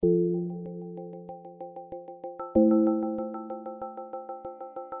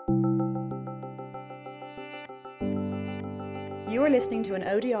You are listening to an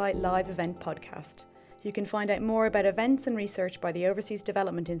ODI live event podcast. You can find out more about events and research by the Overseas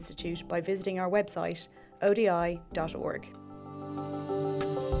Development Institute by visiting our website, odi.org.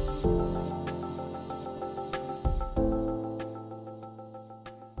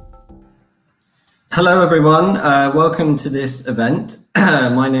 Hello everyone, welcome to this event.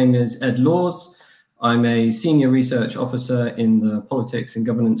 My name is Ed Laws. I'm a Senior Research Officer in the Politics and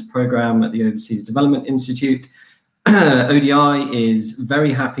Governance Programme at the Overseas Development Institute. ODI is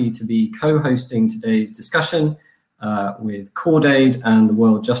very happy to be co-hosting today's discussion with CordAid and the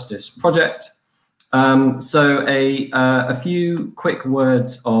World Justice Project. So a few quick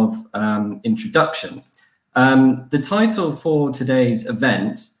words of introduction. The title for today's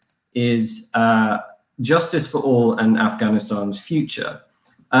event is Justice for All and Afghanistan's Future.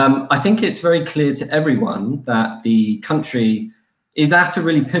 I think it's very clear to everyone that the country is at a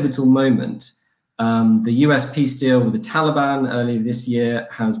really pivotal moment. The US peace deal with the Taliban earlier this year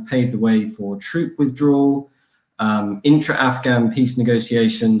has paved the way for troop withdrawal. Intra-Afghan peace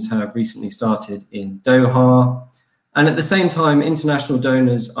negotiations have recently started in Doha. And at the same time, international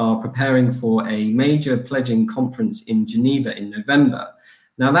donors are preparing for a major pledging conference in Geneva in November.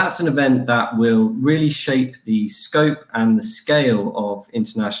 Now, that's an event that will really shape the scope and the scale of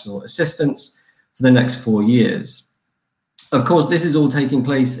international assistance for the next 4 years. Of course, this is all taking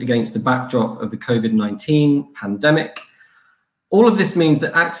place against the backdrop of the COVID-19 pandemic. All of this means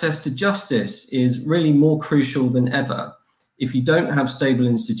that access to justice is really more crucial than ever. If you don't have stable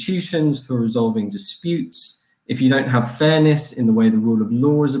institutions for resolving disputes, if you don't have fairness in the way the rule of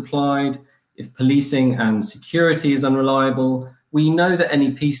law is applied, if policing and security is unreliable, we know that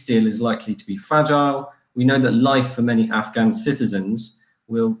any peace deal is likely to be fragile. We know that life for many Afghan citizens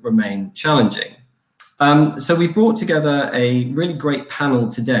will remain challenging. So we brought together a really great panel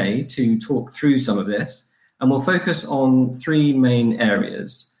today to talk through some of this, and we'll focus on three main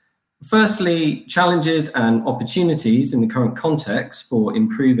areas. Firstly, challenges and opportunities in the current context for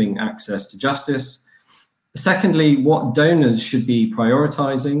improving access to justice. Secondly, what donors should be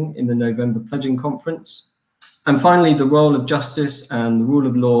prioritizing in the November pledging conference. And finally, the role of justice and the rule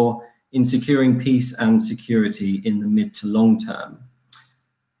of law in securing peace and security in the mid to long term.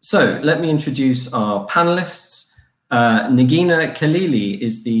 So let me introduce our panelists. Nagina Khalili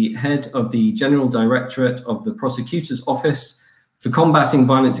is the head of the General Directorate of the Prosecutor's Office for Combating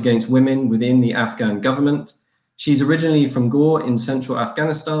Violence Against Women within the Afghan government. She's originally from Ghor in central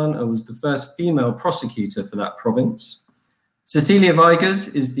Afghanistan and was the first female prosecutor for that province. Cecilia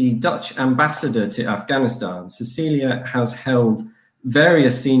Weigers is the Dutch ambassador to Afghanistan. Cecilia has held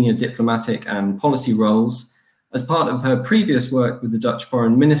various senior diplomatic and policy roles. As part of her previous work with the Dutch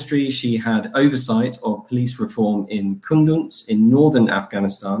Foreign Ministry, she had oversight of police reform in Kunduz in northern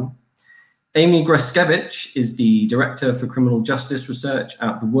Afghanistan. Amy Greskevich is the Director for Criminal Justice Research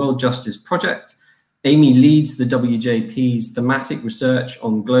at the World Justice Project. Amy leads the WJP's thematic research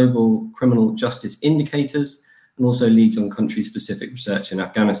on global criminal justice indicators and also leads on country-specific research in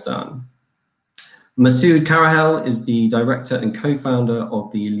Afghanistan. Masood Karahel is the director and co-founder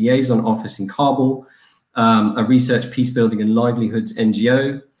of the Liaison Office in Kabul, a research, peacebuilding and livelihoods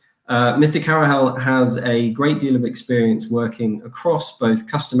NGO. Mr. Karahel has a great deal of experience working across both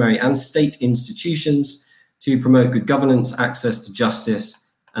customary and state institutions to promote good governance, access to justice,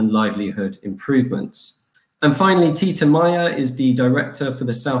 and livelihood improvements. And finally, Tita Maya is the director for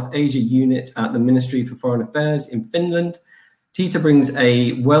the South Asia unit at the Ministry for Foreign Affairs in Finland. Tita brings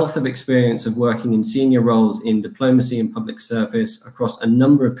a wealth of experience of working in senior roles in diplomacy and public service across a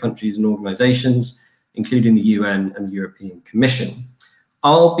number of countries and organizations, including the UN and the European Commission.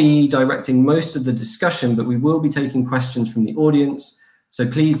 I'll be directing most of the discussion, but we will be taking questions from the audience. So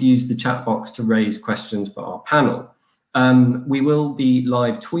please use the chat box to raise questions for our panel. We will be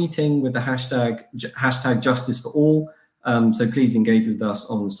live tweeting with the hashtag Justice for All. So please engage with us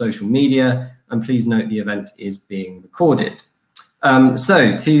on social media, and please note the event is being recorded.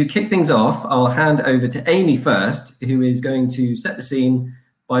 So to kick things off, I'll hand over to Amy first, who is going to set the scene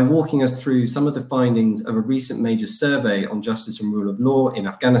by walking us through some of the findings of a recent major survey on justice and rule of law in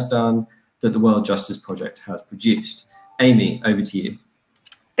Afghanistan that the World Justice Project has produced. Amy, over to you.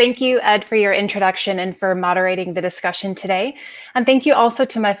 Thank you, Ed, for your introduction and for moderating the discussion today. And thank you also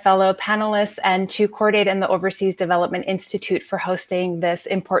to my fellow panelists and to CordAid and the Overseas Development Institute for hosting this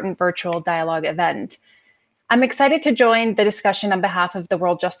important virtual dialogue event. I'm excited to join the discussion on behalf of the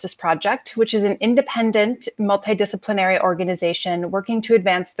World Justice Project, which is an independent, multidisciplinary organization working to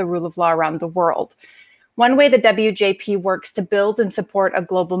advance the rule of law around the world. One way the WJP works to build and support a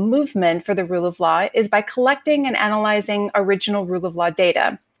global movement for the rule of law is by collecting and analyzing original rule of law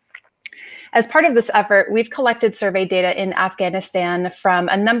data. As part of this effort, we've collected survey data in Afghanistan from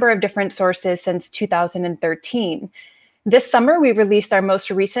a number of different sources since 2013. This summer, we released our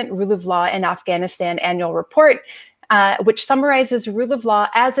most recent Rule of Law in Afghanistan annual report, which summarizes rule of law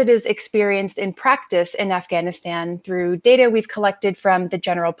as it is experienced in practice in Afghanistan through data we've collected from the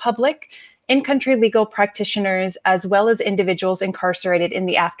general public, in-country legal practitioners, as well as individuals incarcerated in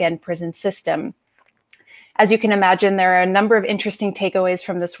the Afghan prison system. As you can imagine, there are a number of interesting takeaways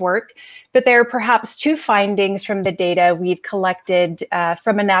from this work, but there are perhaps two findings from the data we've collected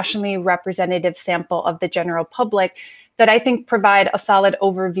from a nationally representative sample of the general public that I think provide a solid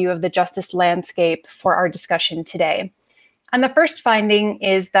overview of the justice landscape for our discussion today. And the first finding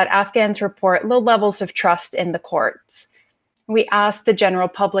is that Afghans report low levels of trust in the courts. We asked the general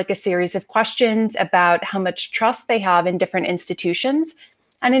public a series of questions about how much trust they have in different institutions.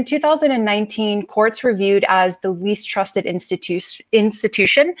 And in 2019, courts were viewed as the least trusted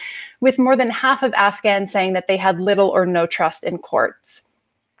institution, with more than half of Afghans saying that they had little or no trust in courts.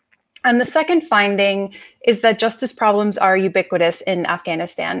 And the second finding is that justice problems are ubiquitous in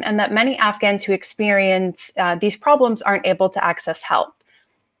Afghanistan, and that many Afghans who experience these problems aren't able to access help.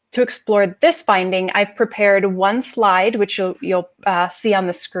 To explore this finding, I've prepared one slide, which you'll see on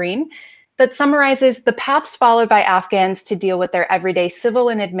the screen, that summarizes the paths followed by Afghans to deal with their everyday civil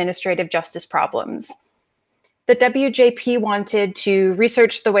and administrative justice problems. The WJP wanted to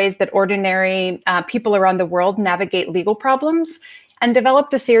research the ways that ordinary people around the world navigate legal problems, and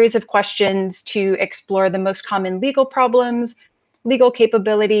developed a series of questions to explore the most common legal problems, legal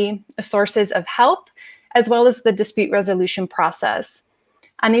capability, sources of help, as well as the dispute resolution process.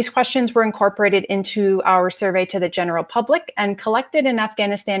 And these questions were incorporated into our survey to the general public and collected in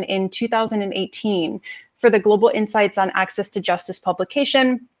Afghanistan in 2018 for the Global Insights on Access to Justice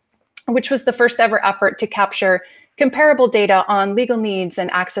publication, which was the first ever effort to capture comparable data on legal needs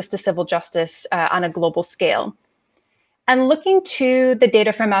and access to civil justice on a global scale. And looking to the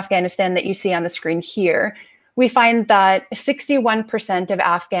data from Afghanistan that you see on the screen here, we find that 61% of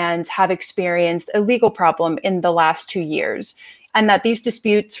Afghans have experienced a legal problem in the last 2 years, and that these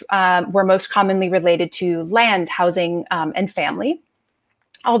disputes were most commonly related to land, housing, and family.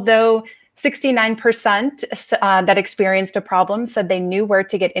 Although 69% that experienced a problem said they knew where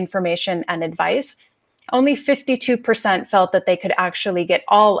to get information and advice, only 52% felt that they could actually get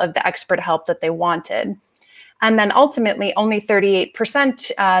all of the expert help that they wanted. And then ultimately, only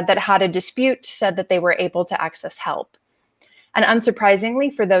 38% that had a dispute said that they were able to access help. And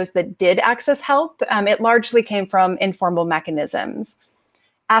unsurprisingly, for those that did access help, it largely came from informal mechanisms.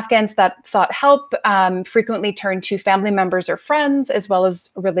 Afghans that sought help frequently turned to family members or friends, as well as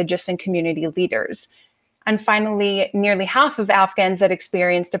religious and community leaders. And finally, nearly half of Afghans that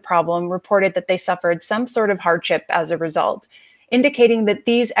experienced a problem reported that they suffered some sort of hardship as a result, indicating that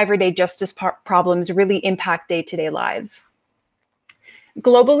these everyday justice problems really impact day-to-day lives.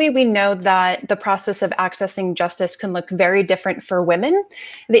 Globally, we know that the process of accessing justice can look very different for women.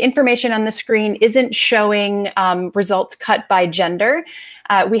 The information on the screen isn't showing results cut by gender.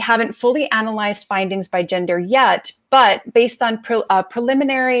 We haven't fully analyzed findings by gender yet, but based on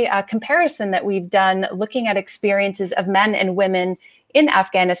preliminary comparison that we've done looking at experiences of men and women in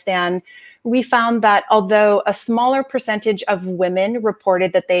Afghanistan, we found that although a smaller percentage of women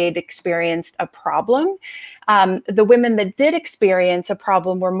reported that they'd experienced a problem, the women that did experience a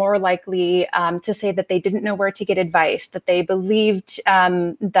problem were more likely to say that they didn't know where to get advice, that they believed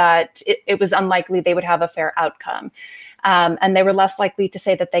that it was unlikely they would have a fair outcome. And they were less likely to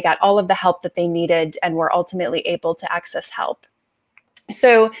say that they got all of the help that they needed and were ultimately able to access help.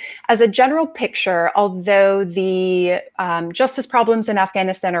 So as a general picture, although the justice problems in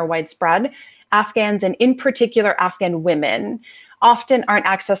Afghanistan are widespread, Afghans, and in particular Afghan women, often aren't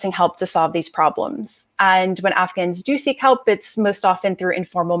accessing help to solve these problems. And when Afghans do seek help, it's most often through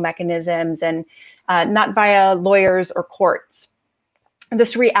informal mechanisms and not via lawyers or courts.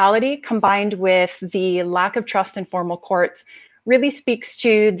 This reality, combined with the lack of trust in formal courts, really speaks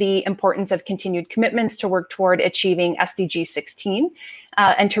to the importance of continued commitments to work toward achieving SDG 16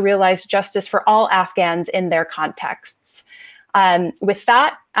 and to realize justice for all Afghans in their contexts. With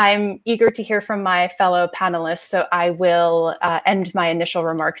that, I'm eager to hear from my fellow panelists, so I will end my initial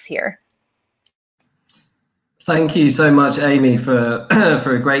remarks here. Thank you so much, Amy, for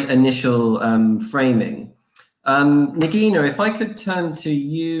a great initial framing. Nagina, if I could turn to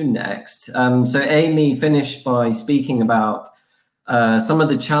you next. So Amy finished by speaking about some of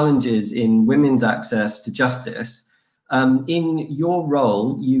the challenges in women's access to justice. In your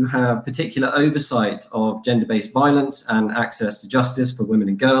role, you have particular oversight of gender-based violence and access to justice for women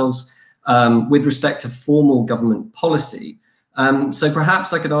and girls with respect to formal government policy. So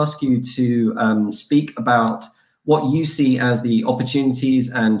perhaps I could ask you to speak about what you see as the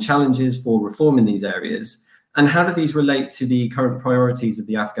opportunities and challenges for reform in these areas, and how do these relate to the current priorities of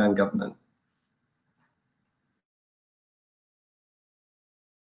the Afghan government?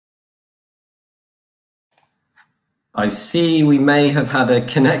 I see we may have had a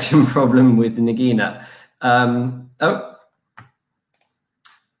connection problem with Nagina.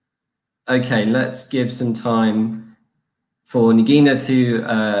 Okay, let's give some time for Nagina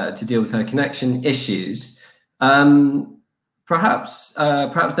to deal with her connection issues. Perhaps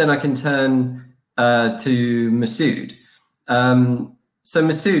then I can turn to Masood. So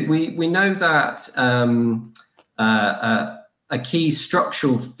Masood, we know that a key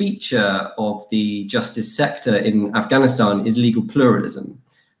structural feature of the justice sector in Afghanistan is legal pluralism,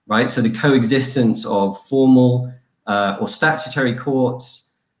 right? So the coexistence of formal or statutory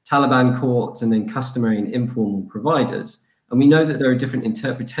courts, Taliban courts, and then customary and informal providers. And we know that there are different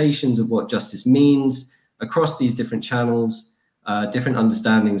interpretations of what justice means across these different channels, different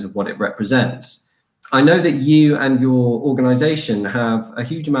understandings of what it represents. I know that you and your organization have a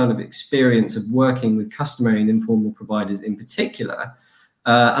huge amount of experience of working with customary and informal providers in particular.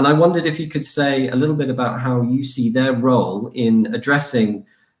 And I wondered if you could say a little bit about how you see their role in addressing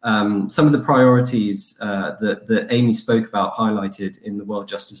some of the priorities that Amy spoke about, highlighted in the World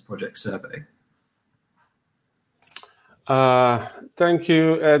Justice Project survey. Thank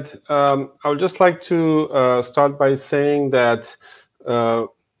you, Ed. I would just like to start by saying that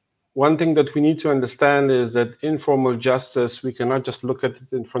one thing that we need to understand is that informal justice, we cannot just look at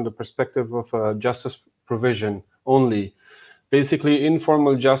it from the perspective of justice provision only. Basically,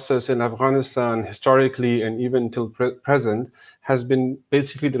 informal justice in Afghanistan historically and even till present has been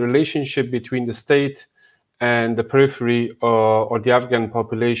basically the relationship between the state and the periphery or the Afghan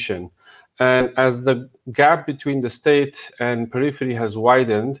population. And as the gap between the state and periphery has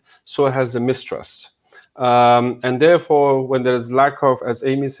widened, so has the mistrust. And therefore, when there's lack of, as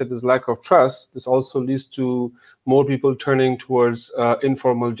Amy said, there's lack of trust, this also leads to more people turning towards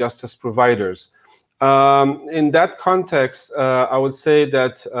informal justice providers. In that context, I would say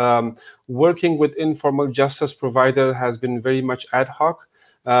that working with informal justice provider has been very much ad hoc.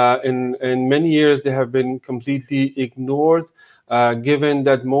 In many years, they have been completely ignored, given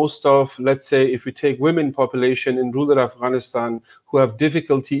that most of, let's say, if we take women population in rural Afghanistan who have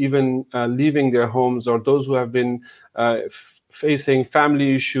difficulty even leaving their homes, or those who have been facing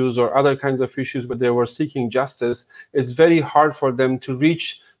family issues or other kinds of issues where they were seeking justice, it's very hard for them to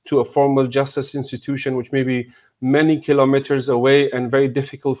reach to a formal justice institution, which may be many kilometers away and very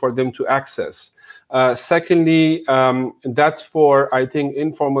difficult for them to access. Secondly, that's for, I think,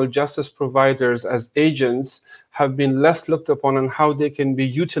 informal justice providers as agents have been less looked upon on how they can be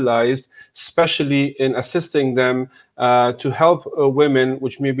utilized, especially in assisting them to help women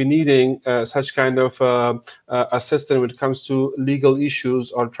which may be needing such kind of assistance when it comes to legal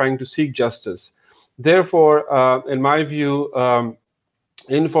issues or trying to seek justice. Therefore, in my view,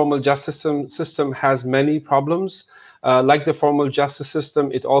 informal justice system has many problems. Like the formal justice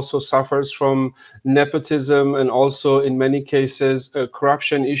system, it also suffers from nepotism and also in many cases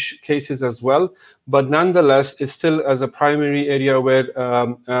corruption cases as well. But nonetheless, it's still as a primary area where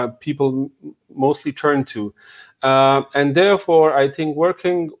people mostly turn to. And therefore, I think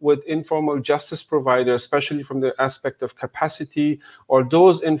working with informal justice providers, especially from the aspect of capacity, or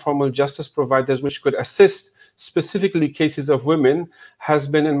those informal justice providers which could assist specifically cases of women, has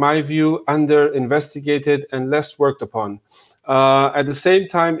been, in my view, under-investigated and less worked upon. At the same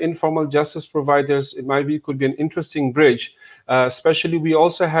time, informal justice providers, in my view, could be an interesting bridge. Especially, we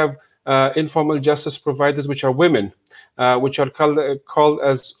also have informal justice providers which are women, which are called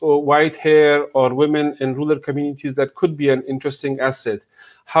as white hair or women in rural communities. That could be an interesting asset.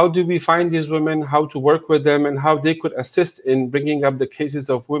 How do we find these women, how to work with them, and how they could assist in bringing up the cases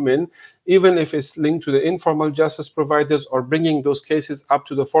of women, even if it's linked to the informal justice providers, or bringing those cases up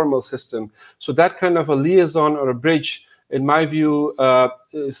to the formal system. So that kind of a liaison or a bridge, in my view,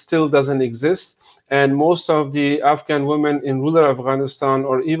 still doesn't exist. And most of the Afghan women in rural Afghanistan,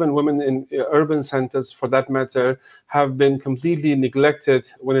 or even women in urban centers for that matter, have been completely neglected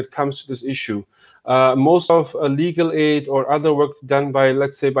when it comes to this issue. Most of legal aid or other work done by,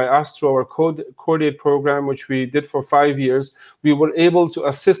 let's say, by us through our Court Aid program, which we did for 5 years, we were able to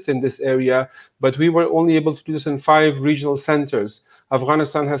assist in this area, but we were only able to do this in 5 regional centers.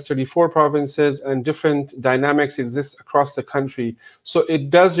 Afghanistan has 34 provinces, and different dynamics exist across the country. So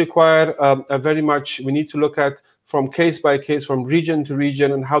it does require we need to look at from case by case, from region to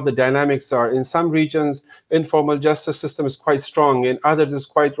region, and how the dynamics are. In some regions, informal justice system is quite strong. In others, it's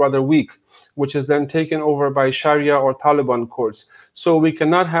quite rather weak, which is then taken over by Sharia or Taliban courts. So we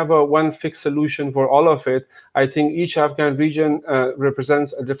cannot have a one fixed solution for all of it. I think each Afghan region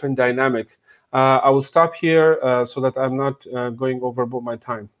represents a different dynamic. I will stop here so that I'm not going over my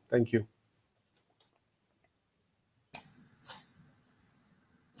time. Thank you.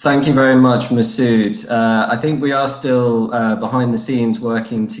 Thank you very much, Masood. I think we are still behind the scenes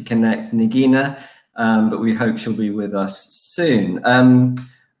working to connect Nagina, but we hope she'll be with us soon.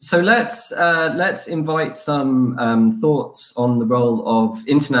 So let's invite some thoughts on the role of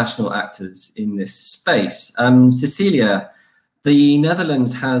international actors in this space. Cecilia, the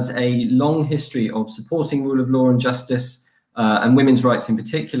Netherlands has a long history of supporting rule of law and justice and women's rights in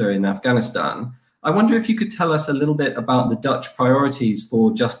particular in Afghanistan. I wonder if you could tell us a little bit about the Dutch priorities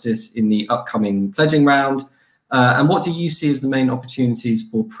for justice in the upcoming pledging round, and what do you see as the main opportunities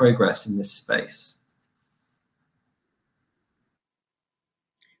for progress in this space?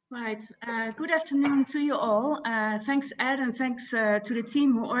 Right. Good afternoon to you all. Thanks, Ed, and thanks to the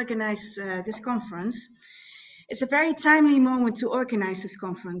team who organized this conference. It's a very timely moment to organize this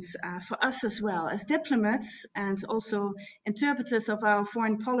conference for us as well. As diplomats and also interpreters of our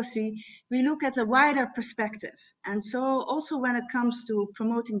foreign policy, we look at a wider perspective. And so also when it comes to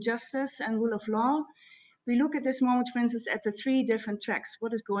promoting justice and rule of law, we look at this moment, for instance, at the three different tracks.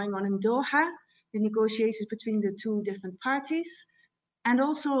 What is going on in Doha, the negotiations between the two different parties, and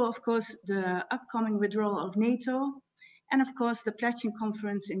also, of course, the upcoming withdrawal of NATO, and of course, the pledging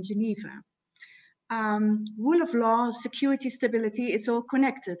conference in Geneva. Rule of law, security, stability, it's all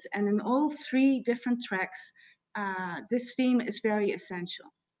connected. And in all three different tracks, this theme is very essential.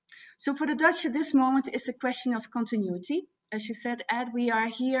 So for the Dutch at this moment, it's a question of continuity. As you said, Ed, we are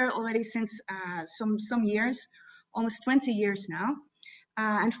here already since some years, almost 20 years now.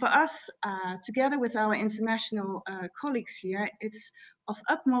 And for us, together with our international colleagues here, it's of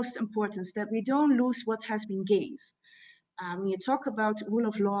utmost importance that we don't lose what has been gained. When you talk about rule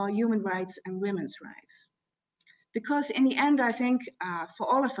of law, human rights, and women's rights. Because in the end, I think for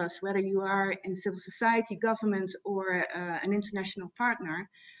all of us, whether you are in civil society, government, or an international partner,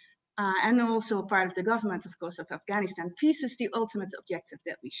 and also a part of the government, of course, of Afghanistan, peace is the ultimate objective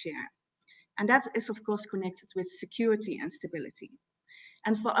that we share. And that is, of course, connected with security and stability.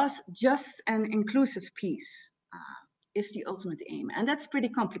 And for us, just and inclusive peace is the ultimate aim. And that's pretty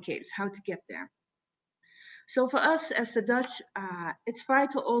complicated, how to get there. So for us as the Dutch, it's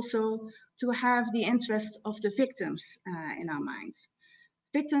vital also to have the interest of the victims in our minds.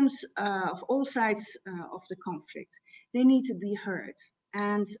 Victims of all sides of the conflict, they need to be heard.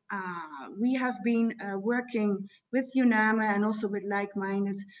 And we have been working with UNAMA and also with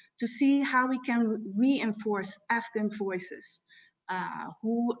like-minded to see how we can reinforce Afghan voices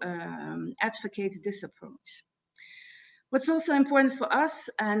who advocate this approach. What's also important for us,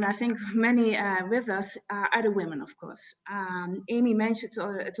 and I think many with us, are the women, of course. Amy mentioned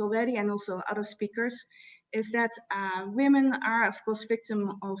it already, and also other speakers, is that women are, of course,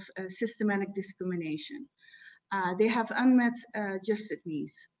 victims of systematic discrimination. They have unmet justice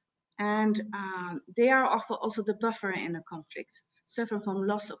needs, and they are often also the buffer in a conflict, suffer from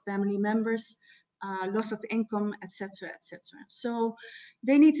loss of family members, loss of income, etc., etc. So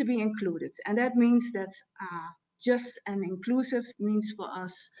they need to be included, and that means that just and inclusive means for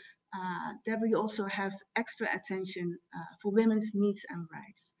us that we also have extra attention for women's needs and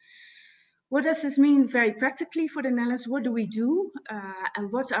rights. What does this mean very practically for the Netherlands? What do we do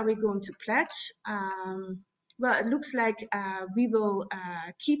and what are we going to pledge? Well, it looks like we will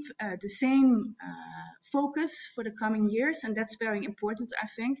keep the same focus for the coming years, and that's very important, I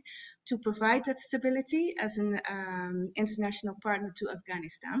think, to provide that stability as an international partner to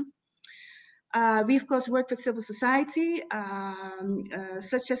Afghanistan. We, of course, work with civil society,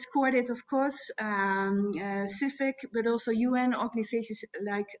 such as Cordate, of course, CIVIC, but also UN organizations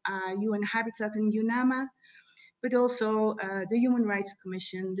like UN Habitat and UNAMA, but also the Human Rights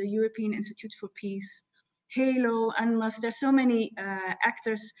Commission, the European Institute for Peace, HALO, UNMAS. There's so many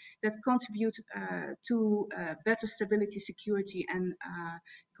actors that contribute to better stability, security, and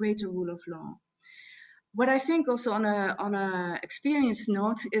greater rule of law. What I think also on a experience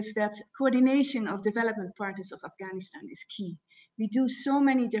note is that coordination of development partners of Afghanistan is key. We do so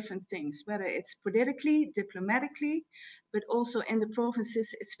many different things, whether it's politically, diplomatically, but also in the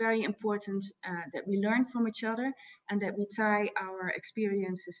provinces, it's very important that we learn from each other and that we tie our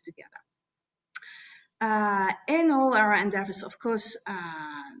experiences together. In all our endeavors, of course,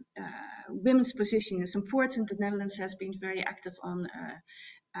 women's position is important. The Netherlands has been very active on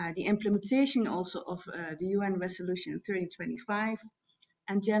the implementation also of the UN resolution 3025,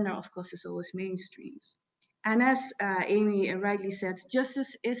 and gender, of course, is always mainstreamed. And as Amy rightly said,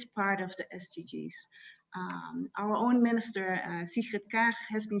 justice is part of the SDGs. Our own minister, Sigrid Kaag,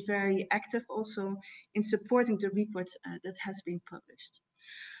 has been very active also in supporting the report that has been published.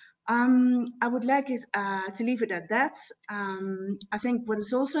 I would like it to leave it at that. I think what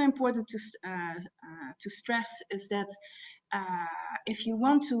is also important to stress is that if you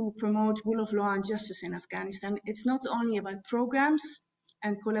want to promote rule of law and justice in Afghanistan, it's not only about programs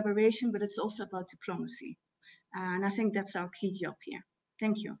and collaboration, but it's also about diplomacy. And I think that's our key job here.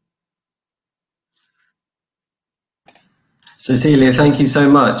 Thank you. Cecilia, thank you so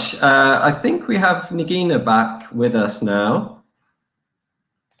much. I think we have Nagina back with us now.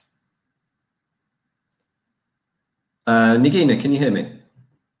 Nagina, can you hear me?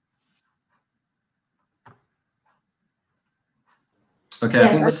 Okay, yes, I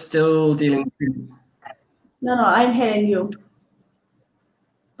think we're still dealing with... No, I'm hearing you.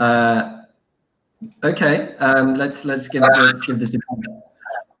 Okay, let's give this a go.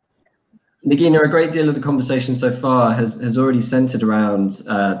 Nagina, a great deal of the conversation so far has already centered around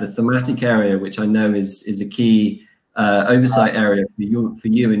the thematic area, which I know is a key oversight area for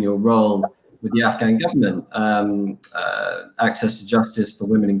you in your role with the Afghan government, access to justice for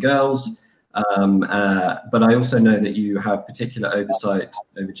women and girls. But I also know that you have particular oversight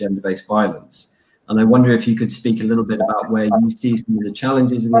over gender-based violence. And I wonder if you could speak a little bit about where you see some of the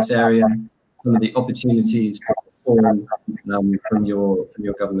challenges in this area, some of the opportunities for reform from your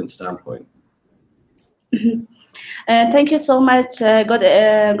government standpoint. Thank you so much.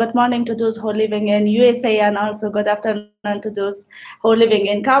 Good morning to those who are living in USA, and also good afternoon to those who are living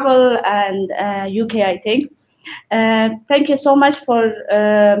in Kabul and UK, I think. Thank you so much for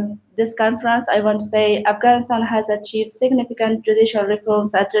this conference. I want to say Afghanistan has achieved significant judicial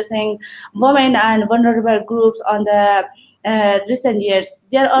reforms addressing women and vulnerable groups on the recent years.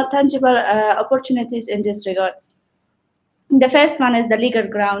 There are tangible opportunities in this regard. The first one is the legal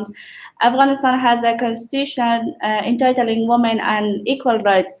ground. Afghanistan has a constitution entitling women and equal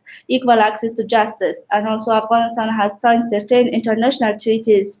rights, equal access to justice, and also Afghanistan has signed certain international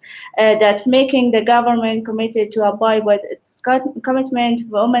treaties that making the government committed to abide with its commitment to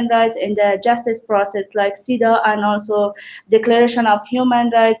women's rights in the justice process, like CEDAW and also Declaration of Human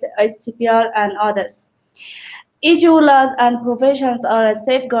Rights, ICCPR, and others. EU laws and provisions are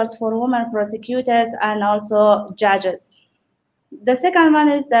safeguards for women prosecutors and also judges. The second one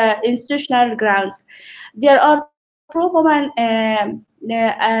is the institutional grounds. There are pro-woman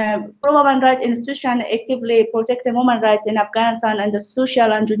rights institutions actively protecting women's rights in Afghanistan and the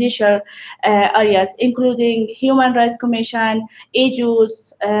social and judicial areas, including Human Rights Commission,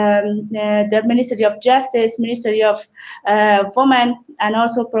 AJUS, the Ministry of Justice, Ministry of Women, and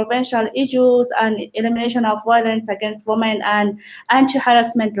also provincial AJUS and elimination of violence against women and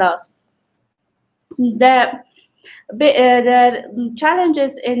anti-harassment laws. The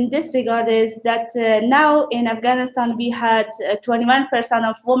challenges in this regard is that now in Afghanistan we had 21%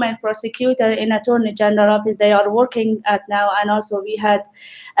 of women prosecutors in Attorney General office. They are working at now, and also we had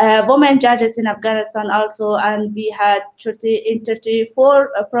women judges in Afghanistan also, and we had in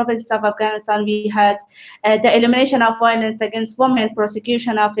 34 provinces of Afghanistan we had the elimination of violence against women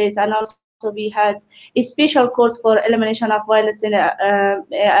prosecution office, and also we had a special course for elimination of violence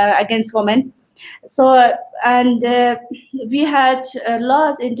against women. So, and we had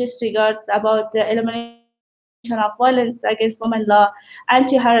laws in this regards about the elimination of violence against women law,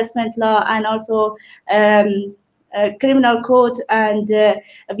 anti-harassment law, and also criminal code. And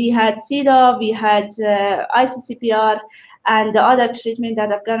we had CEDAW, we had ICCPR, and the other treatment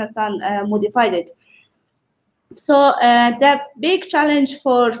that Afghanistan modified it. So the big challenge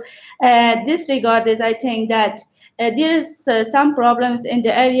for this regard is, I think, that there is some problems in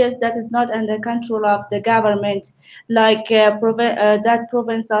the areas that is not under control of the government, like that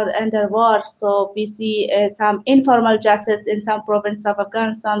province are under war. So we see some informal justice in some provinces of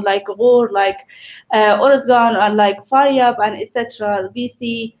Afghanistan, like Ghor, like Uruzgan, and like Faryab, and etc. We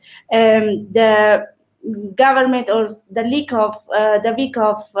see the government or the weak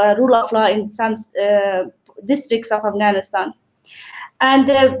of rule of law in some districts of Afghanistan. And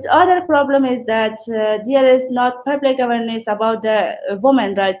the other problem is that there is not public awareness about the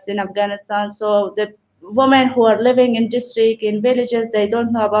women's rights in Afghanistan. So the women who are living in districts, in villages, they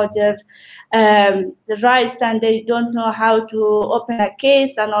don't know about their rights, and they don't know how to open a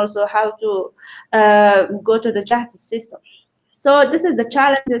case and also how to go to the justice system. So this is the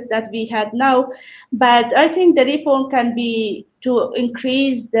challenges that we had now, but I think the reform can be to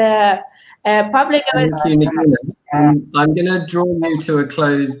increase the public. Thank you, Nagina. I'm going to draw you to a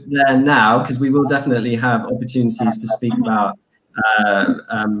close there now, because we will definitely have opportunities to speak about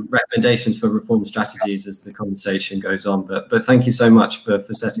recommendations for reform strategies as the conversation goes on. But thank you so much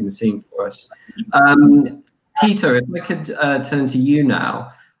for setting the scene for us. Tito, if I could turn to you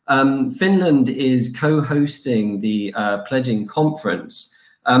now. Finland is co-hosting the pledging conference.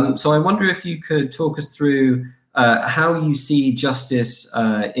 So I wonder if you could talk us through how you see justice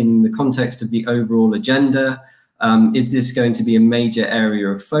in the context of the overall agenda. Is this going to be a major area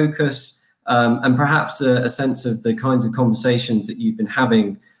of focus? And perhaps a sense of the kinds of conversations that you've been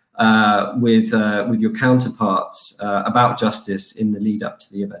having with your counterparts about justice in the lead up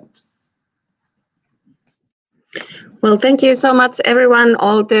to the event. Well, thank you so much, everyone,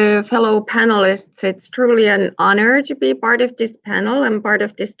 all the fellow panelists. It's truly an honor to be part of this panel and part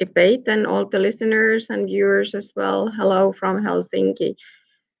of this debate, and all the listeners and viewers as well. Hello from Helsinki.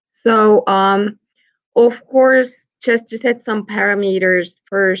 So, of course, just to set some parameters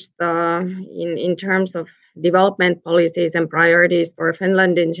first, in terms of development policies and priorities for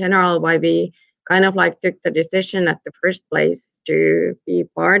Finland in general, why we kind of like took the decision at the first place to be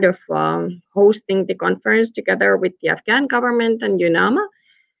part of hosting the conference together with the Afghan government and UNAMA.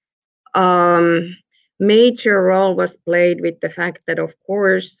 Major role was played with the fact that, of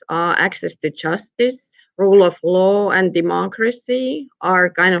course, access to justice, rule of law, and democracy are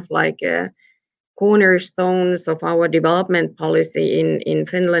kind of like cornerstones of our development policy in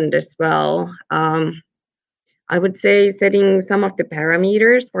Finland as well. I would say setting some of the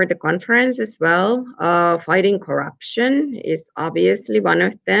parameters for the conference as well. Fighting corruption is obviously one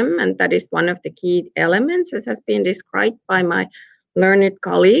of them, and that is one of the key elements, as has been described by my learned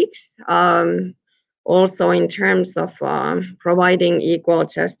colleagues. Also in terms of providing equal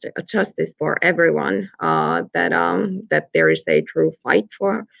justice for everyone, that there is a true fight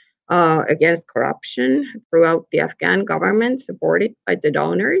for against corruption throughout the Afghan government, supported by the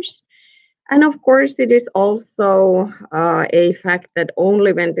donors. And of course, it is also a fact that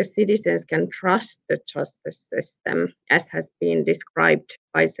only when the citizens can trust the justice system, as has been described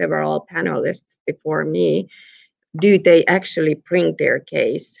by several panelists before me, do they actually bring their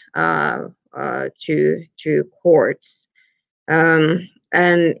case to courts. And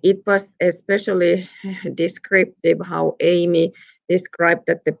it was especially descriptive how Amy described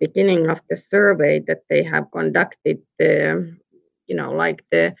at the beginning of the survey that they have conducted the,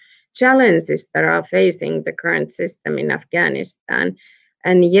 the challenges that are facing the current system in Afghanistan.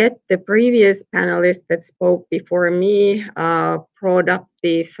 And yet the previous panelists that spoke before me brought up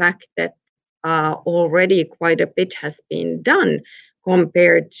the fact that already quite a bit has been done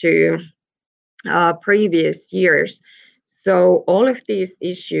compared to previous years. So all of these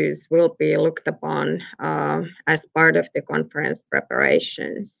issues will be looked upon as part of the conference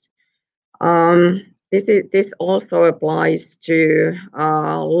preparations. This also applies to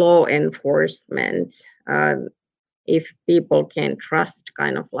law enforcement. If people can trust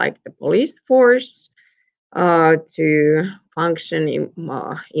kind of like the police force to function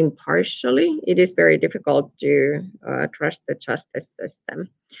impartially, it is very difficult to trust the justice system.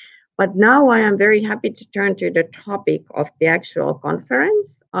 But now I am very happy to turn to the topic of the actual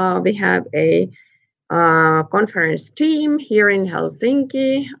conference. We have a conference team here in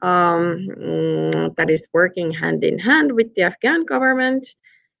Helsinki that is working hand in hand with the Afghan government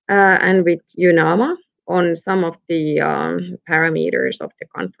and with UNAMA on some of the parameters of the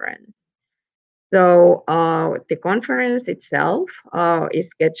conference. So the conference itself is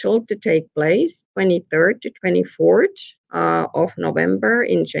scheduled to take place 23rd to 24th of November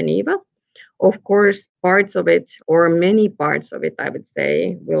in Geneva. Of course, parts of it, or many parts of it, I would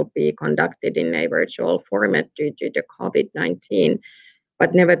say, will be conducted in a virtual format due to the COVID-19.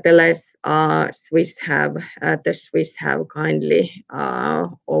 But nevertheless, the Swiss have kindly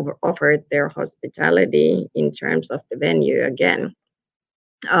offered their hospitality in terms of the venue again.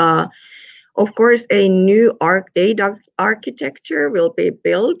 Of course, a new data architecture will be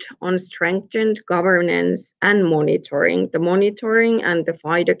built on strengthened governance and monitoring. The monitoring and the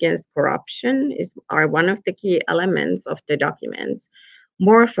fight against corruption are one of the key elements of the documents.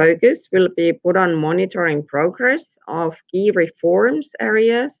 More focus will be put on monitoring progress of key reforms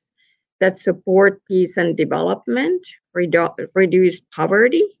areas that support peace and development, reduce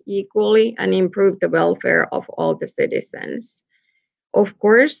poverty equally, and improve the welfare of all the citizens. Of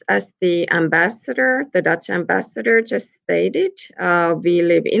course, as the Dutch ambassador just stated, we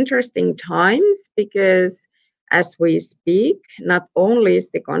live interesting times because as we speak, not only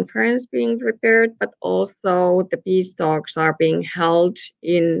is the conference being prepared, but also the peace talks are being held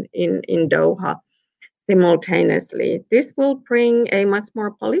in Doha. simultaneously. This will bring a much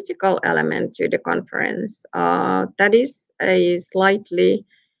more political element to the conference. That is a slightly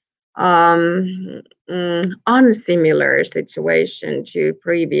unsimilar situation to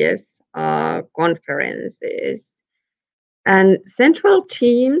previous conferences. And central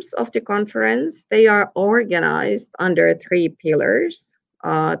themes of the conference, they are organized under 3 pillars.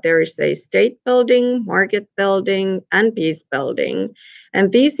 There is a state building, market building, and peace building.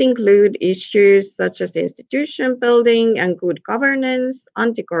 And these include issues such as institution building and good governance,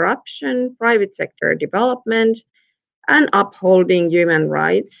 anti-corruption, private sector development, and upholding human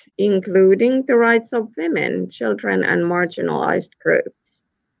rights, including the rights of women, children, and marginalized groups.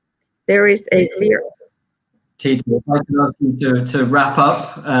 There is a clear... Tito, if I can ask you to wrap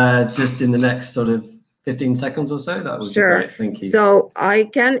up just in the next sort of 15 seconds or so, that would be great. Thank you. So I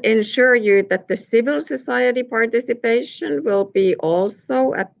can ensure you that the civil society participation will be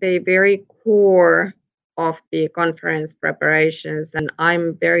also at the very core of the conference preparations, and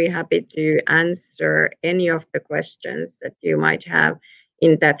I'm very happy to answer any of the questions that you might have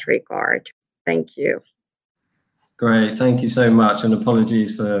in that regard. Thank you. Great, thank you so much, and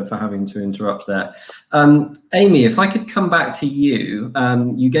apologies for having to interrupt there. Amy, if I could come back to you,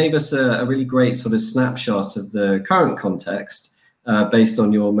 you gave us a really great sort of snapshot of the current context based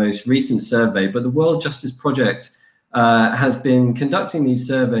on your most recent survey, but the World Justice Project has been conducting these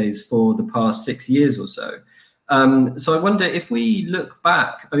surveys for the past 6 years or so. So I wonder, if we look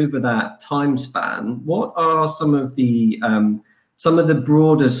back over that time span, what are some of the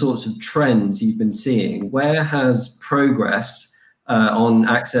broader sorts of trends you've been seeing? Where has progress on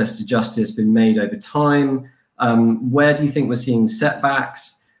access to justice been made over time? Where do you think we're seeing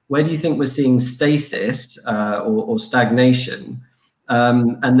setbacks? Where do you think we're seeing stasis or stagnation?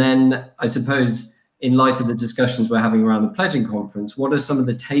 And then I suppose, in light of the discussions we're having around the pledging conference, what are some of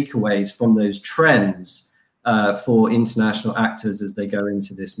the takeaways from those trends for international actors as they go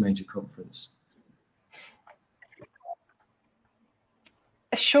into this major conference?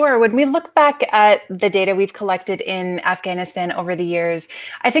 Sure. When we look back at the data we've collected in Afghanistan over the years,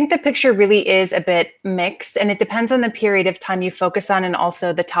 I think the picture really is a bit mixed, and it depends on the period of time you focus on and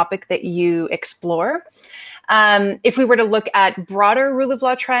also the topic that you explore. If we were to look at broader rule of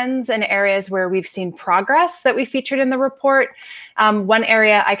law trends and areas where we've seen progress that we featured in the report, one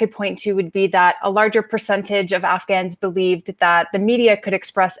area I could point to would be that a larger percentage of Afghans believed that the media could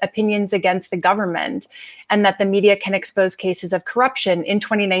express opinions against the government and that the media can expose cases of corruption in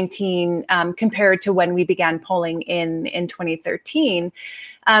 2019 compared to when we began polling in 2013.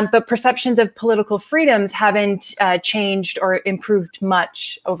 But perceptions of political freedoms haven't changed or improved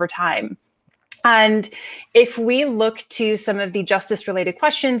much over time. And if we look to some of the justice-related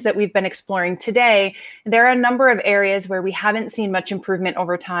questions that we've been exploring today, there are a number of areas where we haven't seen much improvement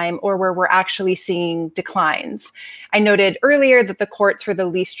over time or where we're actually seeing declines. I noted earlier that the courts were the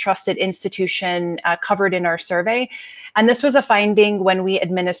least trusted institution covered in our survey. And this was a finding when we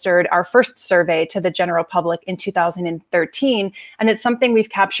administered our first survey to the general public in 2013. And it's something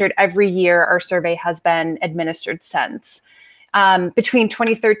we've captured every year our survey has been administered since. Between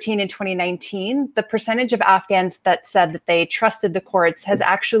 2013 and 2019, the percentage of Afghans that said that they trusted the courts has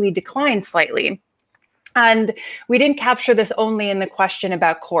actually declined slightly. And we didn't capture this only in the question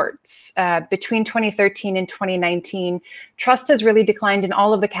about courts. Between 2013 and 2019, trust has really declined in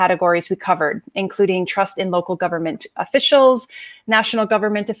all of the categories we covered, including trust in local government officials, national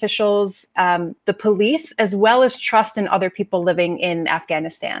government officials, the police, as well as trust in other people living in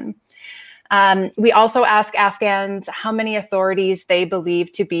Afghanistan. We also ask Afghans how many authorities they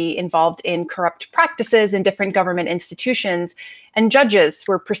believe to be involved in corrupt practices in different government institutions, and judges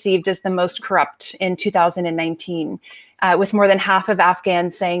were perceived as the most corrupt in 2019, with more than half of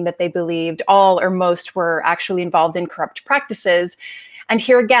Afghans saying that they believed all or most were actually involved in corrupt practices. And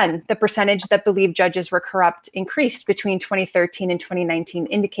here again, the percentage that believed judges were corrupt increased between 2013 and 2019,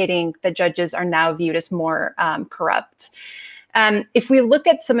 indicating that judges are now viewed as more corrupt. If we look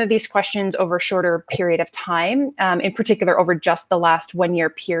at some of these questions over a shorter period of time, in particular over just the last 1 year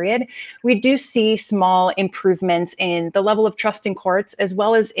period, we do see small improvements in the level of trust in courts, as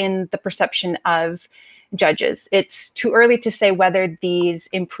well as in the perception of judges. It's too early to say whether these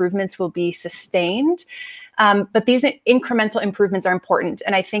improvements will be sustained, but these incremental improvements are important,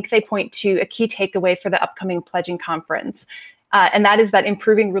 and I think they point to a key takeaway for the upcoming pledging conference. And that is that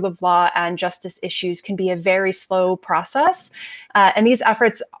improving rule of law and justice issues can be a very slow process. And these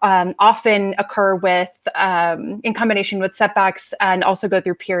efforts often occur with, in combination with setbacks, and also go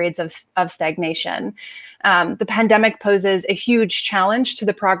through periods of stagnation. The pandemic poses a huge challenge to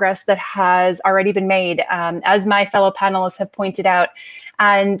the progress that has already been made. As my fellow panelists have pointed out,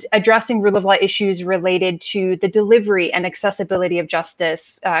 and addressing rule of law issues related to the delivery and accessibility of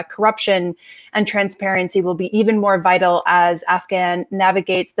justice, corruption, and transparency will be even more vital as Afghan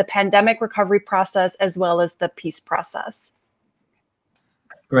navigates the pandemic recovery process as well as the peace process.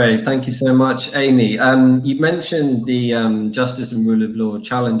 Great, thank you so much, Amy. You mentioned the justice and rule of law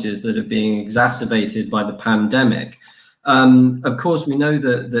challenges that are being exacerbated by the pandemic. Of course, we know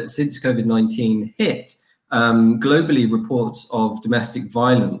that since COVID-19 hit, globally reports of domestic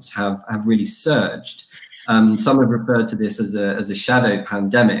violence have really surged. Some have referred to this as a shadow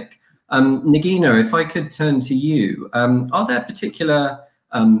pandemic. Nagina, if I could turn to you, are there particular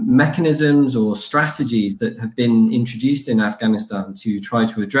mechanisms or strategies that have been introduced in Afghanistan to try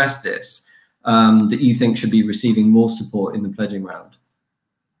to address this that you think should be receiving more support in the pledging round?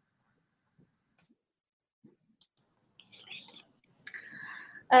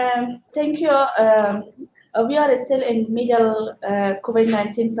 Thank you. We are still in middle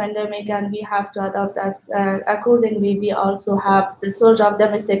COVID-19 pandemic, and we have to adapt as accordingly. We also have the surge of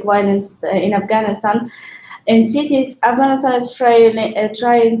domestic violence in Afghanistan. In cities, Afghanistan is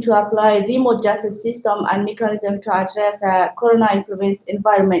trying to apply remote justice system and mechanism to address a corona-influenced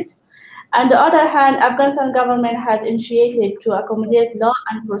environment. On the other hand, Afghanistan government has initiated to accommodate law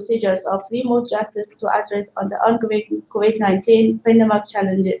and procedures of remote justice to address on the ongoing COVID-19 pandemic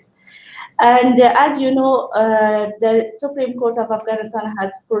challenges. And as you know, the Supreme Court of Afghanistan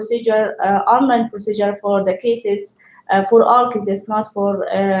has online procedure for the cases, for all cases, not for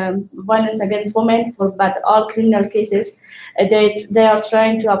violence against women, but all criminal cases. They are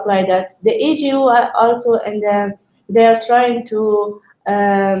trying to apply that. The AGU also, and they are trying to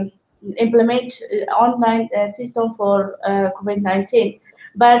implement online system for COVID-19.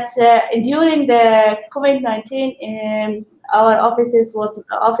 But during the COVID-19, our office was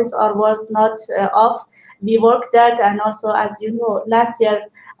not off. We worked that, and also, as you know, last year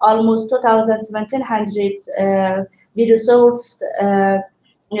almost 2,700 we resolved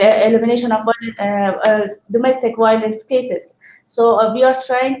elimination of domestic violence cases. So we are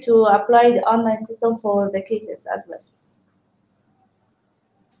trying to apply the online system for the cases as well.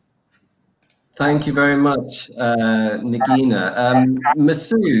 Thank you very much, Nagina.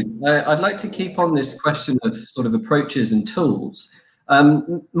 Masood, I'd like to keep on this question of sort of approaches and tools.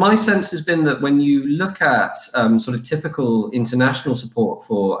 My sense has been that when you look at sort of typical international support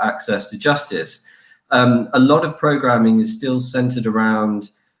for access to justice, a lot of programming is still centered around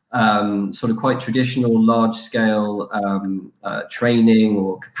sort of quite traditional large-scale training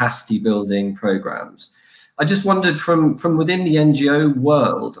or capacity building programs. I just wondered from within the NGO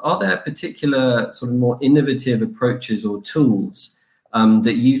world, are there particular sort of more innovative approaches or tools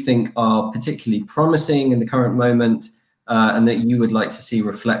that you think are particularly promising in the current moment and that you would like to see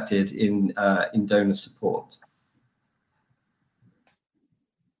reflected in donor support?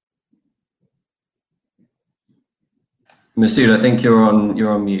 Masood, I think you're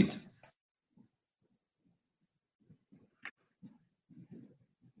on mute.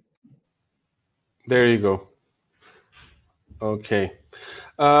 There you go. Okay.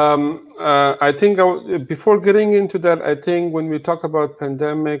 I think before getting into that, I think when we talk about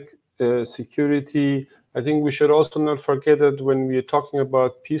pandemic security, I think we should also not forget that when we're talking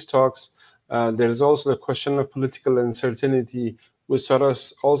about peace talks, there is also the question of political uncertainty, which sort of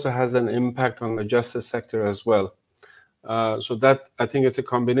also has an impact on the justice sector as well. So that, I think, it's a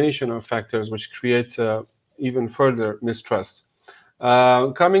combination of factors which creates even further mistrust.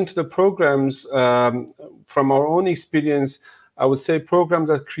 Coming to the programs, from our own experience, I would say programs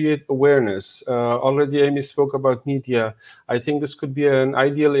that create awareness. Already Amy spoke about media. I think this could be an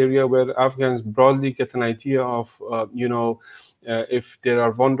ideal area where Afghans broadly get an idea of, if there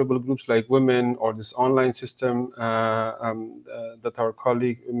are vulnerable groups like women, or this online system that our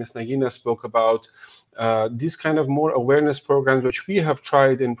colleague Ms. Nagina spoke about. These kind of more awareness programs, which we have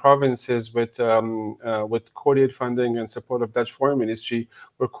tried in provinces with coordinated funding and support of Dutch Foreign Ministry,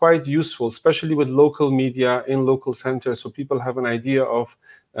 were quite useful, especially with local media in local centers, so people have an idea of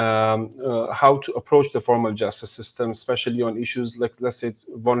how to approach the formal justice system, especially on issues like, let's say,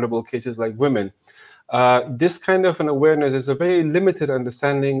 vulnerable cases like women. This kind of an awareness is a very limited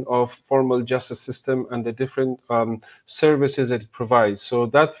understanding of formal justice system and the different services that it provides. So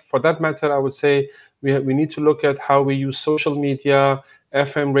that, for that matter, I would say we need to look at how we use social media,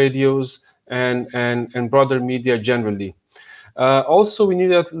 FM radios, and broader media generally. Also, we need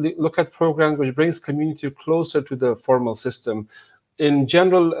to look at programs which brings community closer to the formal system. In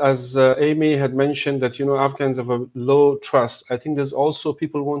general, as Amy had mentioned, that Afghans have a low trust. I think there's also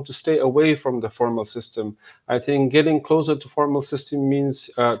people want to stay away from the formal system. I think getting closer to formal system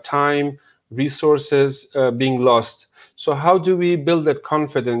means time, resources being lost. So how do we build that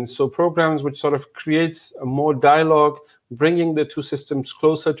confidence? So programs which sort of creates a more dialogue, bringing the two systems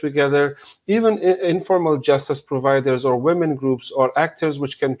closer together, even informal justice providers or women groups or actors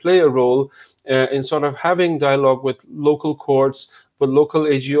which can play a role in sort of having dialogue with local courts, with local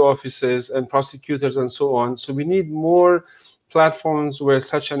AGO offices and prosecutors and so on. So we need more platforms where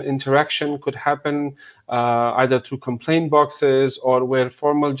such an interaction could happen, either through complaint boxes or where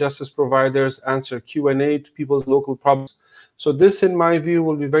formal justice providers answer Q&A to people's local problems. So this, in my view,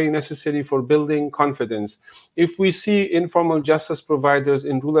 will be very necessary for building confidence. If we see informal justice providers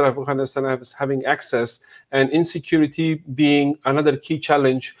in rural Afghanistan as having access, and insecurity being another key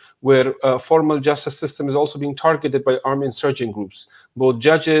challenge where formal justice system is also being targeted by armed insurgent groups. Both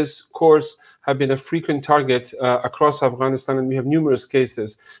judges, courts have been a frequent target across Afghanistan, and we have numerous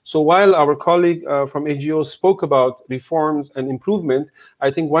cases. So while our colleague from AGO spoke about reforms and improvement, I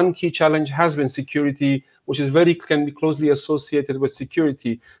think one key challenge has been security, which is can be closely associated with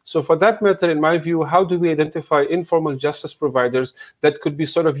security. So for that matter, in my view, how do we identify informal justice providers that could be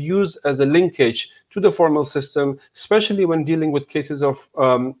sort of used as a linkage to the formal system, especially when dealing with cases of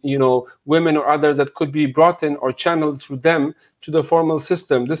women or others that could be brought in or channeled through them to the formal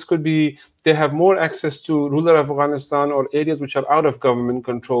system? This could be they have more access to rural Afghanistan or areas which are out of government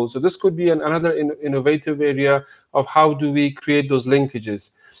control. So this could be another innovative area of how do we create those linkages.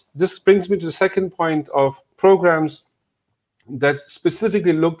 This brings me to the second point of programs that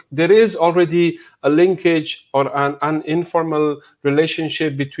specifically look, there is already a linkage or an informal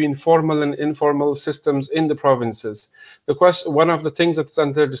relationship between formal and informal systems in the provinces. One of the things that's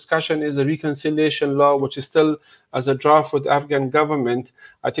under discussion is a reconciliation law, which is still as a draft with the Afghan government.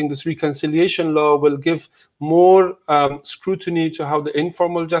 I think this reconciliation law will give more scrutiny to how the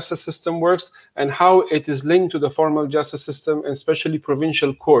informal justice system works and how it is linked to the formal justice system, and especially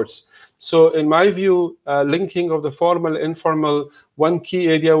provincial courts. So in my view, linking of the formal, informal, one key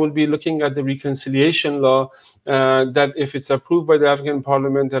area will be looking at the reconciliation law that if it's approved by the Afghan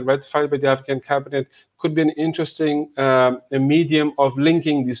parliament and ratified by the Afghan cabinet, could be an interesting medium of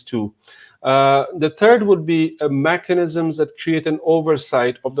linking these two. The third would be mechanisms that create an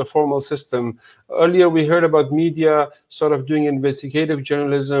oversight of the formal system. Earlier, we heard about media sort of doing investigative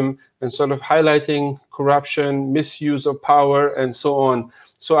journalism and sort of highlighting corruption, misuse of power, and so on.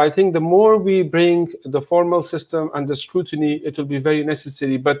 So I think the more we bring the formal system under scrutiny, it will be very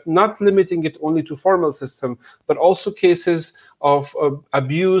necessary, but not limiting it only to formal system, but also cases of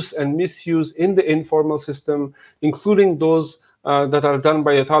abuse and misuse in the informal system, including those that are done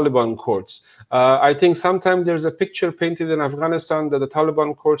by the Taliban courts. I think sometimes there's a picture painted in Afghanistan that the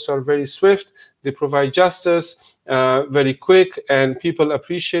Taliban courts are very swift, they provide justice very quick, and people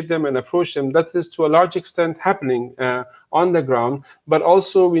appreciate them and approach them. That is to a large extent happening on the ground, but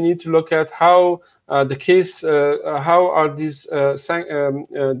also we need to look at how how are these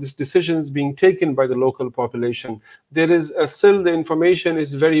decisions being taken by the local population. There is still the information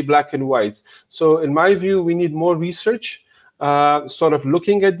is very black and white. So in my view, we need more research sort of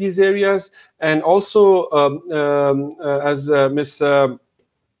looking at these areas, and also as Ms.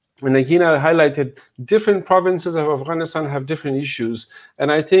 Nagina highlighted, different provinces of Afghanistan have different issues.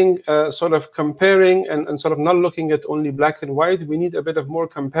 And I think sort of comparing and sort of not looking at only black and white, we need a bit of more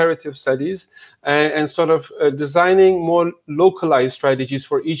comparative studies and sort of designing more localized strategies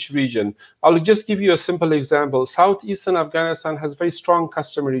for each region. I'll just give you a simple example. Southeastern Afghanistan has a very strong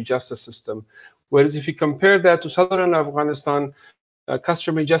customary justice system. Whereas if you compare that to southern Afghanistan,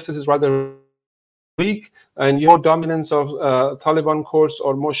 customary justice is rather weak, and you have dominance of Taliban courts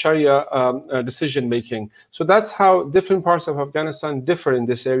or more Sharia decision making. So that's how different parts of Afghanistan differ in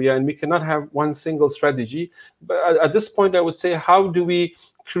this area, and we cannot have one single strategy. But at this point, I would say, how do we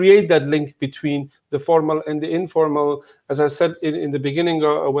create that link between the formal and the informal? As I said in the beginning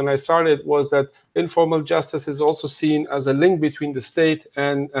when I started, was that informal justice is also seen as a link between the state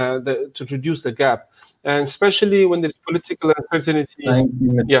and to reduce the gap, and especially when there's political uncertainty. Thank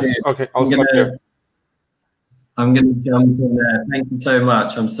you. Yes, okay, I'll stop here. I'm going to jump in there. Thank you so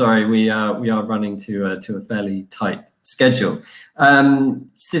much. I'm sorry, we are running to a fairly tight schedule.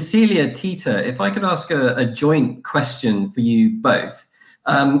 Cecilia, Tita, if I could ask a joint question for you both.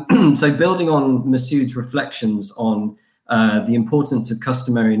 So building on Masood's reflections on the importance of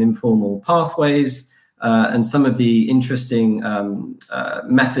customary and informal pathways and some of the interesting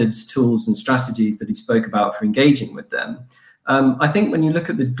methods, tools and strategies that he spoke about for engaging with them. I think when you look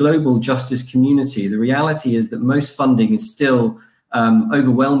at the global justice community, the reality is that most funding is still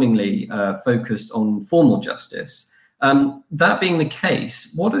overwhelmingly focused on formal justice. That being the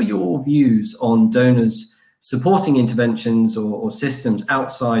case, what are your views on donors supporting interventions or systems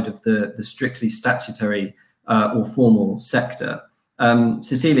outside of the strictly statutory or formal sector.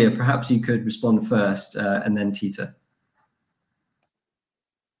 Cecilia, perhaps you could respond first, and then Tita.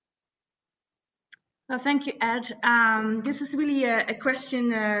 Well, thank you, Ed. This is really a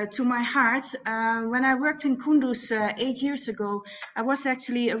question to my heart. When I worked in Kunduz 8 years ago, I was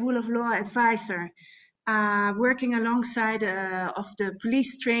actually a rule of law advisor, working alongside of the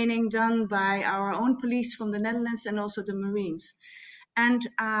police training done by our own police from the Netherlands and also the Marines. And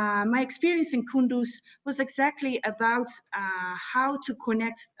my experience in Kunduz was exactly about how to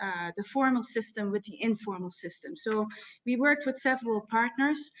connect the formal system with the informal system. So we worked with several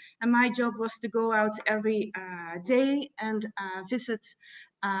partners, and my job was to go out every day and visit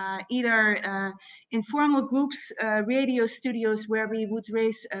either informal groups, radio studios where we would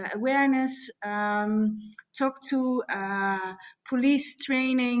raise awareness, talk to police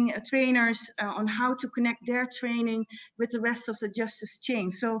trainers on how to connect their training with the rest of the justice chain.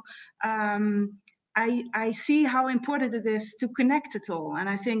 So I see how important it is to connect it all, and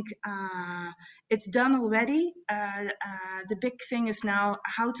I think it's done already. The big thing is now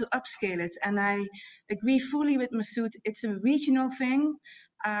how to upscale it, and I agree fully with Masood. It's a regional thing.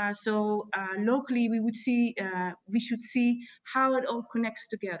 So locally, we should see how it all connects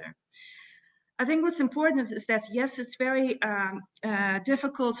together. I think what's important is that, yes, it's very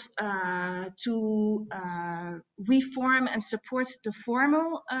difficult to reform and support the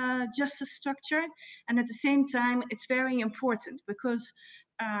formal justice structure. And at the same time, it's very important because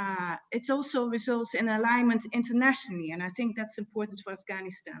it also results in alignment internationally. And I think that's important for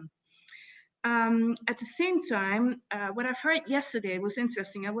Afghanistan. At the same time, what I've heard yesterday was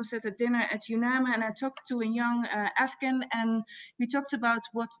interesting. I was at a dinner at UNAMA and I talked to a young Afghan, and we talked about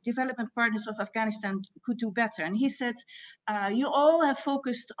what development partners of Afghanistan could do better. And he said, you all have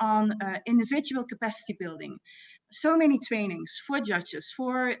focused on individual capacity building. So many trainings for judges,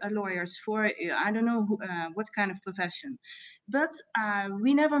 for lawyers, for I don't know what kind of profession. But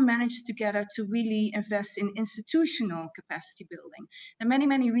we never managed together to really invest in institutional capacity building. There are many,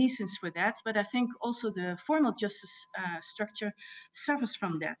 many reasons for that, but I think also the formal justice structure suffers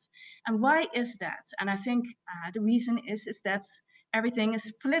from that. And why is that? And I think the reason is that everything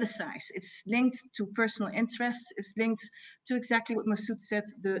is politicized. It's linked to personal interests. It's linked to exactly what Masood said,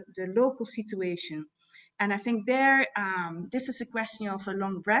 the local situation. And I think there, this is a question of a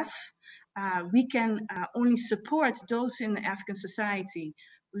long breath. We can only support those in the Afghan society,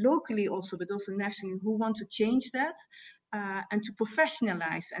 locally also, but also nationally, who want to change that and to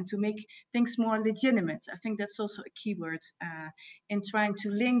professionalize and to make things more legitimate. I think that's also a key word in trying to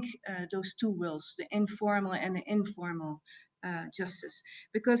link those two worlds, the informal and the informal justice.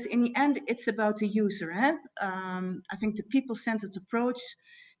 Because in the end, it's about the user. I think the people-centered approach,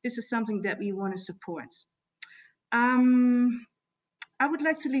 this is something that we want to support. I would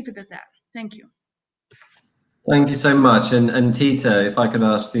like to leave it at that. Thank you. Thank you so much. And Tita, if I could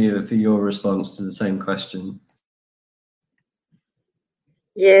ask for your response to the same question.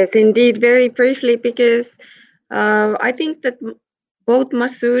 Yes, indeed, very briefly, because I think that both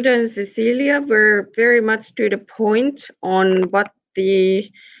Masood and Cecilia were very much to the point on what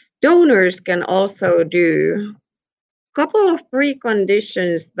the donors can also do. Couple of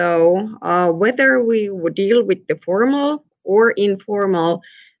preconditions, though, whether we would deal with the formal or informal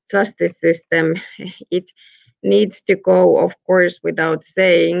justice system, it needs to go, of course, without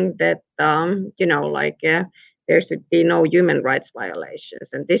saying that, there should be no human rights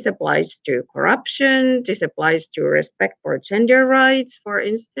violations. And this applies to corruption, this applies to respect for gender rights, for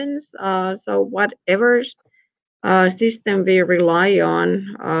instance. So whatever system we rely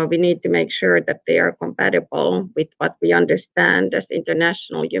on, we need to make sure that they are compatible with what we understand as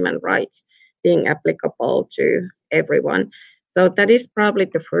international human rights being applicable to everyone. So that is probably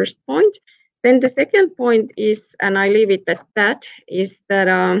the first point. Then the second point is, and I leave it at that, is that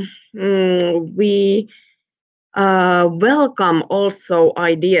we welcome also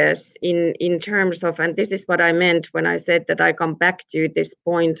ideas in terms of, and this is what I meant when I said that I come back to this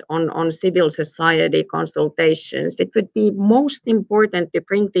point on civil society consultations. It would be most important to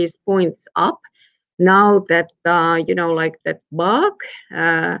bring these points up now that, that BAC,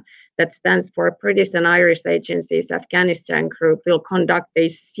 that stands for British and Irish Agencies Afghanistan Group, will conduct a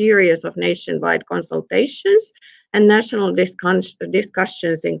series of nationwide consultations and national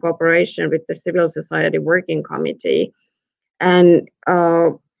discussions in cooperation with the Civil Society Working Committee. And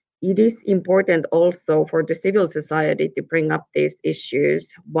it is important also for the civil society to bring up these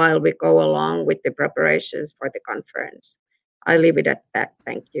issues while we go along with the preparations for the conference. I leave it at that.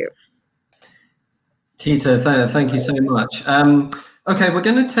 Thank you. Tita, thank you so much. Okay, we're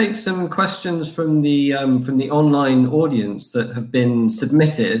going to take some questions from the online audience that have been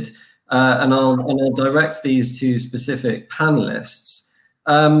submitted. and I'll direct these to specific panelists.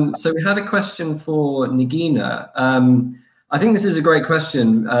 So we had a question for Negina. I think this is a great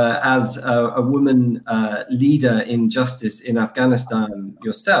question as a woman leader in justice in Afghanistan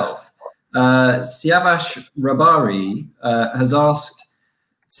yourself. Siavash Rabari has asked,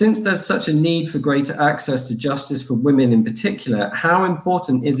 since there's such a need for greater access to justice for women in particular, how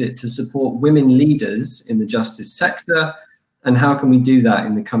important is it to support women leaders in the justice sector, and how can we do that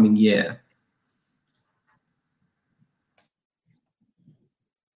in the coming year?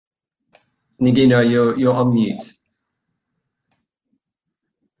 Negina, you're on mute.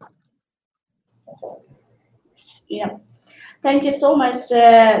 Yeah, thank you so much.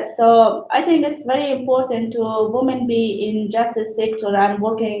 So I think it's very important to women be in justice sector and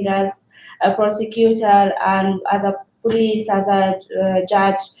working as a prosecutor and as a police, as a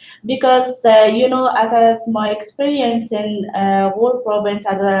judge, because you know, as my experience in war province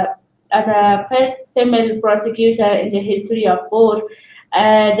as a first female prosecutor in the history of war.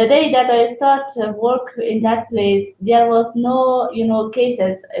 The day that I start work in that place, there was no, you know,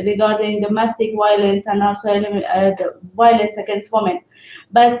 cases regarding domestic violence and also the violence against women.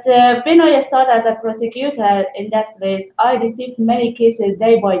 But when I start as a prosecutor in that place, I received many cases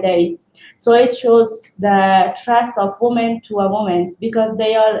day by day. So it shows the trust of women to a woman, because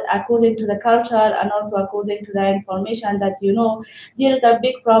they are according to the culture and also according to the information that, you know, there is a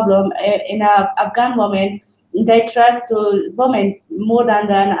big problem in Afghan women. They trust to women more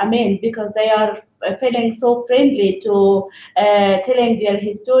than a man, because they are feeling so friendly to telling their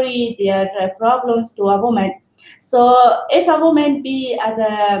history, their problems to a woman. So if a woman be as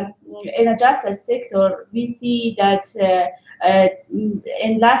in a justice sector, we see that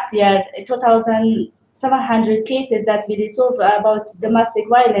in last year 2,700 cases that we resolved about domestic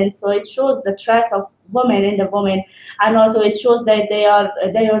violence. So it shows the trust of women in the women, and also it shows that they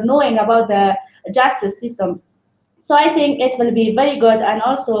are knowing about the justice system. So I think it will be very good, and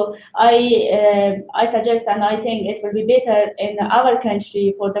also I suggest and I think it will be better in our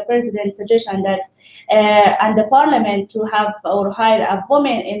country for the president's suggestion that and the parliament to have or hire a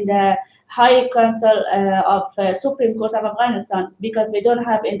woman in the High Council of Supreme Court of Afghanistan, because we don't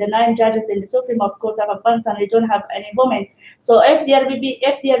have in the 9 judges in the Supreme Court of Afghanistan, we don't have any women. So if there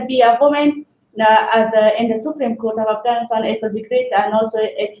be a woman in the Supreme Court of Afghanistan, it will be great, and also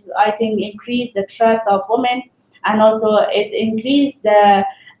it I think increase the trust of women, and also it increased the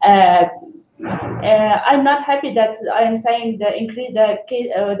I'm not happy that I am saying the increase the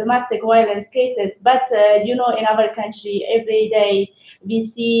domestic violence cases, but you know, in our country every day we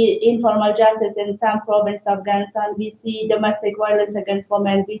see informal justice in some provinces of Afghanistan. We see domestic violence against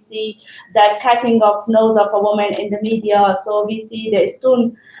women. We see that cutting off nose of a woman in the media. So we see the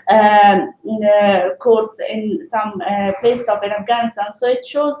stone courts in some places of Afghanistan. So it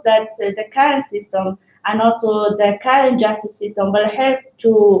shows that the current system and also the current justice system will help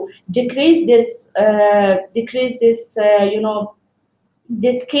to decrease this you know,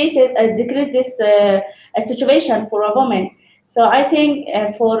 these cases, decrease this situation for a woman. So I think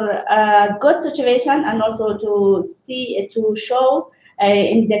for a good situation, and also to show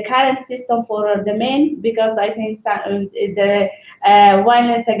in the current system for the men, because I think the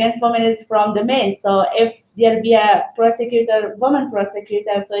violence against women is from the men. So if there be a prosecutor, woman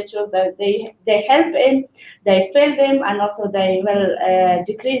prosecutor, so it shows that they help him, they fill him, and also they will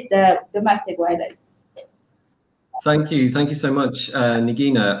decrease the domestic violence. Thank you so much,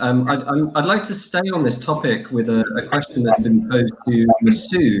 Negina. I'd like to stay on this topic with a question that's been posed to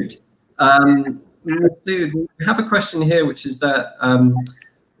Masood. Masood, we have a question here, which is that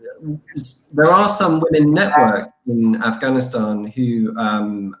there are some women networks in Afghanistan who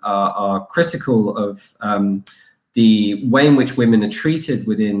are critical of the way in which women are treated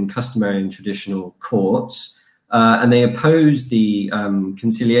within customary and traditional courts. And they oppose the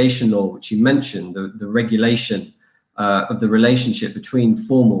conciliation law, which you mentioned, the regulation of the relationship between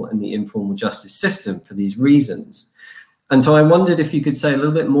formal and the informal justice system for these reasons. And so I wondered if you could say a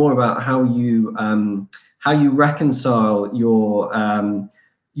little bit more about how you reconcile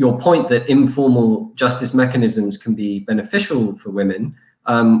your point that informal justice mechanisms can be beneficial for women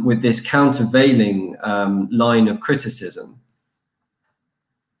with this countervailing line of criticism.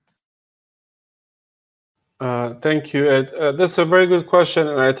 Thank you, Ed. That's a very good question,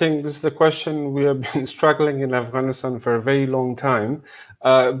 and I think this is a question we have been struggling in Afghanistan for a very long time.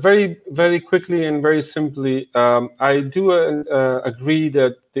 Very, very quickly and very simply, I do agree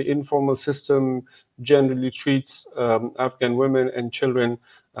that the informal system generally treats Afghan women and children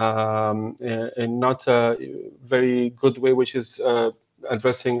in not a very good way, which is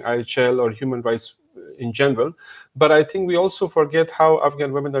addressing IHL or human rights in general. But I think we also forget how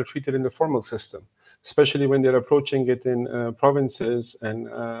Afghan women are treated in the formal system, especially when they're approaching it in provinces, and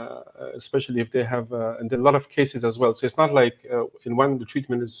especially if they have, and there are a lot of cases as well. So it's not like in one the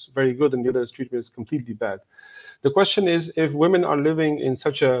treatment is very good and the other treatment is completely bad. The question is, if women are living in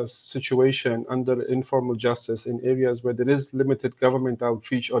such a situation under informal justice in areas where there is limited government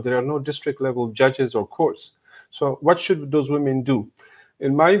outreach or there are no district level judges or courts, so what should those women do?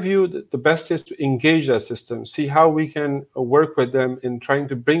 In my view, the best is to engage that system, see how we can work with them in trying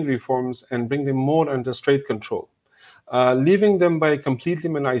to bring reforms and bring them more under state control. Leaving them by completely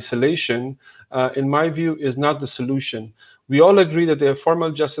in isolation, in my view, is not the solution. We all agree that the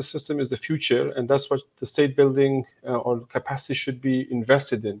formal justice system is the future, and that's what the state building or capacity should be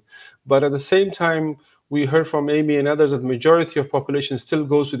invested in. But at the same time, we heard from Amy and others that the majority of population still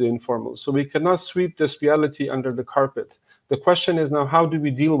goes to the informal. So we cannot sweep this reality under the carpet. The question is now, how do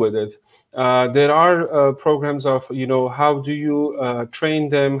we deal with it? There are programs of, how do you train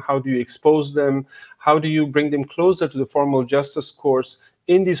them? How do you expose them? How do you bring them closer to the formal justice course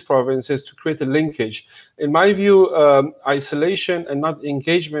in these provinces to create a linkage? In my view, isolation and not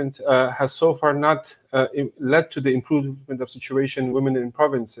engagement has so far not led to the improvement of situation in women in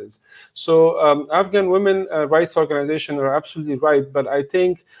provinces. So Afghan women rights organizations are absolutely right, but I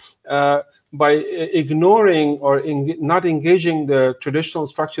think by ignoring or not engaging the traditional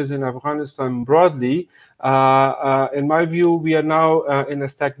structures in Afghanistan broadly, in my view, we are now in a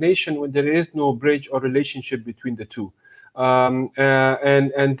stagnation when there is no bridge or relationship between the two.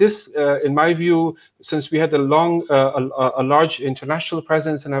 And this, in my view, since we had a large international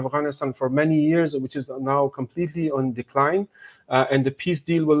presence in Afghanistan for many years, which is now completely on decline, and the peace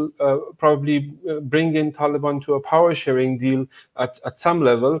deal will probably bring in Taliban to a power sharing deal at some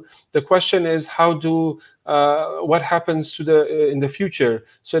level. The question is, what happens to in the future?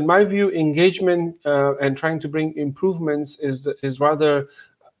 So in my view, engagement and trying to bring improvements is rather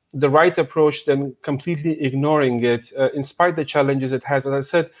the right approach than completely ignoring it, in spite of the challenges it has. As I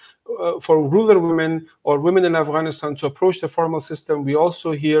said, for rural women or women in Afghanistan to approach the formal system, we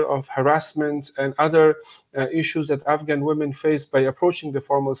also hear of harassment and other issues that Afghan women face by approaching the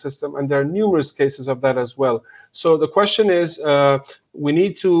formal system, and there are numerous cases of that as well. So the question is, we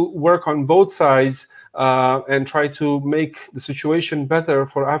need to work on both sides and try to make the situation better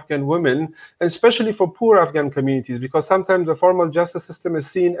for Afghan women, and especially for poor Afghan communities, because sometimes the formal justice system is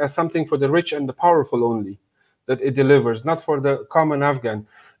seen as something for the rich and the powerful only, that it delivers, not for the common Afghan.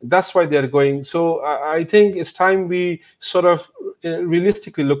 That's why they're going. So I think it's time we sort of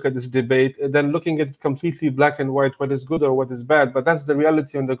realistically look at this debate than looking at it completely black and white, what is good or what is bad. But that's the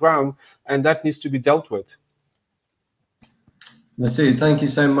reality on the ground, and that needs to be dealt with. Masood, thank you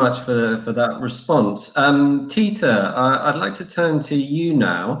so much for that response. Tita, I'd like to turn to you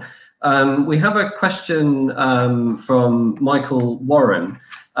now. We have a question from Michael Warren,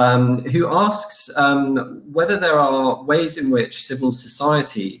 who asks whether there are ways in which civil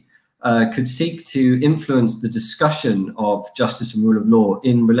society could seek to influence the discussion of justice and rule of law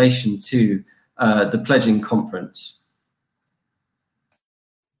in relation to the pledging conference.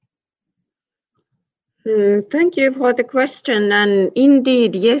 Thank you for the question. And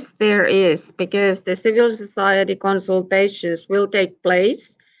indeed, yes, there is, because the civil society consultations will take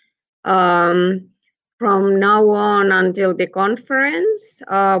place from now on until the conference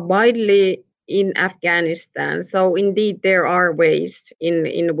widely in Afghanistan. So indeed, there are ways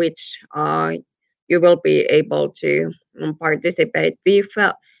in which you will be able to participate. We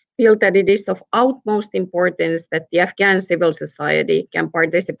feel that it is of utmost importance that the Afghan civil society can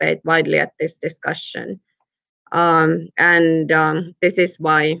participate widely at this discussion. This is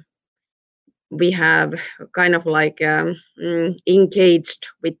why we have kind of like engaged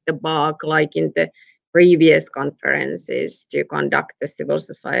with the BAC, like in the previous conferences, to conduct the civil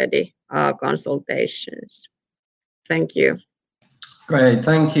society consultations. Thank you. Great,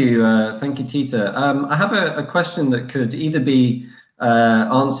 thank you, Tita. I have a question that could either be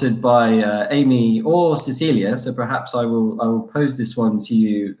answered by Amy or Cecilia, so perhaps I will pose this one to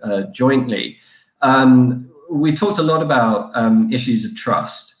you jointly. We've talked a lot about issues of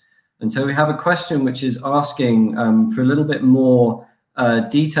trust, and so we have a question which is asking for a little bit more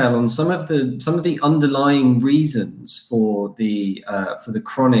detail on some of the underlying reasons for the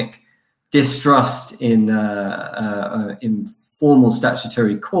chronic distrust in formal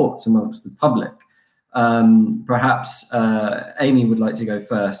statutory courts amongst the public. Perhaps Amy would like to go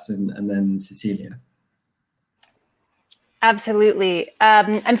first, and then Cecilia. Absolutely.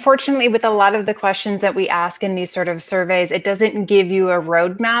 Unfortunately, with a lot of the questions that we ask in these sort of surveys, it doesn't give you a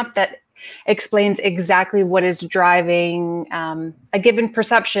roadmap that explains exactly what is driving a given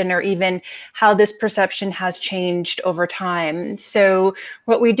perception, or even how this perception has changed over time. So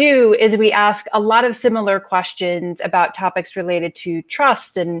what we do is we ask a lot of similar questions about topics related to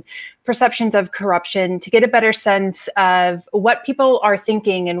trust and perceptions of corruption to get a better sense of what people are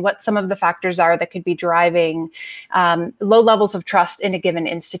thinking and what some of the factors are that could be driving low levels of trust in a given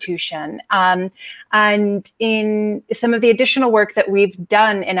institution. And in some of the additional work that we've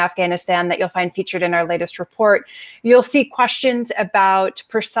done in Afghanistan that you'll find featured in our latest report, you'll see questions about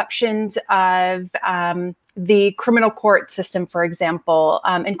perceptions of the criminal court system, for example,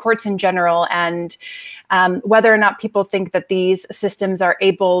 and courts in general, and whether or not people think that these systems are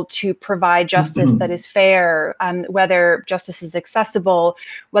able to provide justice that is fair, whether justice is accessible,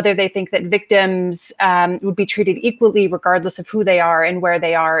 whether they think that victims would be treated equally regardless of who they are and where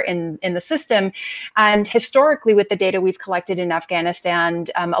they are in the system. And historically, with the data we've collected in Afghanistan,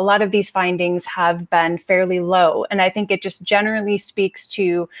 a lot of these findings have been fairly low. And I think it just generally speaks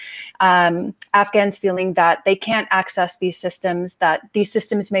to Afghans feeling that they can't access these systems, that these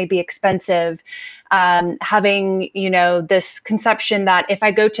systems may be expensive, having, this conception that if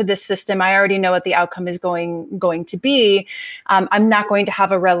I go to this system, I already know what the outcome is going to be. I'm not going to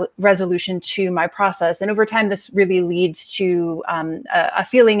have a resolution to my process. And over time, this really leads to a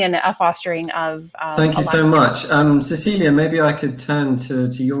feeling and a fostering of. Thank you so much. Cecilia, maybe I could turn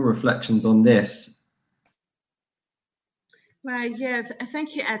to your reflections on this. Right, yes,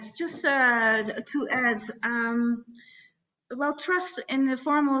 thank you, Ed. Just to add, well, trust in the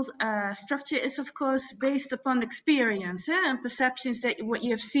formal structure is, of course, based upon experience and perceptions that what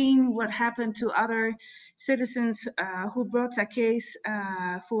you have seen, what happened to other citizens who brought a case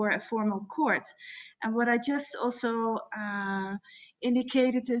for a formal court. And what I just also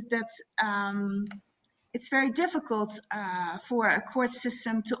indicated is that it's very difficult for a court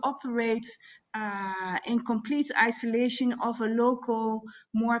system to operate in complete isolation of a local,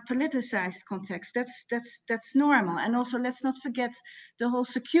 more politicized context. That's normal. And also, let's not forget the whole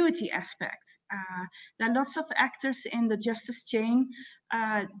security aspect. There are lots of actors in the justice chain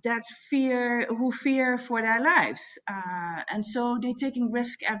who fear for their lives, and so they're taking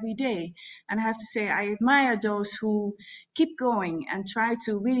risk every day. And I have to say, I admire those who keep going and try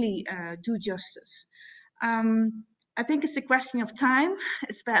to really do justice. I think it's a question of time.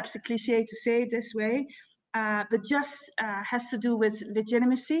 It's perhaps a cliche to say it this way, but just has to do with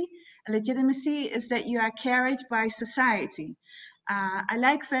legitimacy. Legitimacy is that you are carried by society. I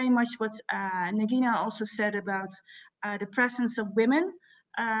like very much what Negina also said about the presence of women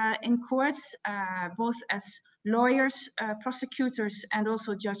in courts, both as lawyers, prosecutors, and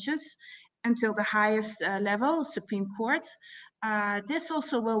also judges until the highest level, Supreme Court. This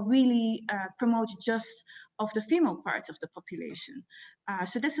also will really promote just of the female part of the population.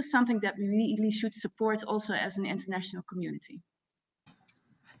 So this is something that we really should support also as an international community.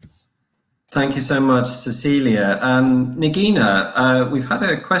 Thank you so much, Cecilia. Negina, we've had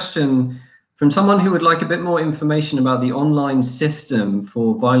a question from someone who would like a bit more information about the online system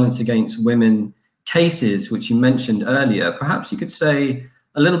for violence against women cases, which you mentioned earlier. Perhaps you could say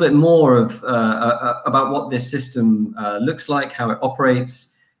a little bit more about what this system looks like, how it operates.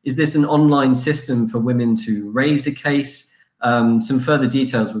 Is this an online system for women to raise a case? Some further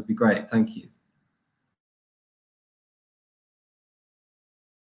details would be great. Thank you.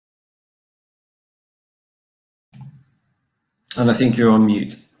 And I think you're on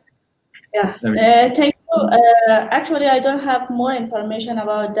mute. Yeah, thank you. Actually, I don't have more information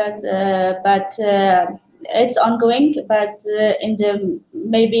about that, but it's ongoing. But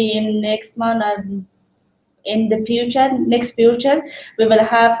maybe in next month and in the next future, we will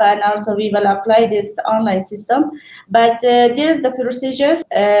have, and also we will apply this online system. But there is the procedure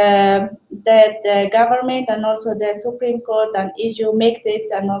that the government and also the Supreme Court and EU make it,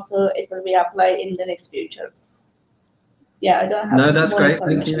 and also it will be applied in the next future. Yeah, I don't have. No, that's great.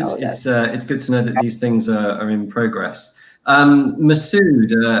 Thank you. It's good to know that these things are in progress.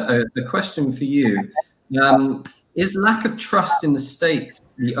 Masood, a question for you. Is lack of trust in the state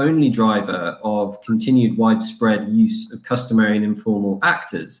the only driver of continued widespread use of customary and informal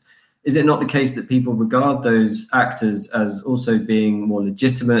actors? Is it not the case that people regard those actors as also being more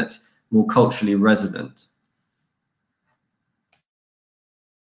legitimate, more culturally resonant?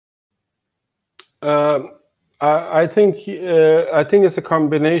 I think it's a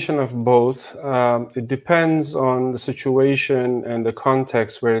combination of both. It depends on the situation and the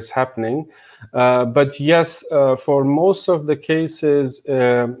context where it's happening. But yes, for most of the cases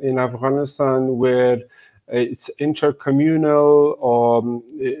in Afghanistan where it's intercommunal, or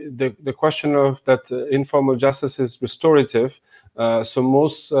the question of that informal justice is restorative, So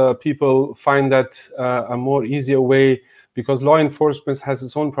most people find that a more easier way, because law enforcement has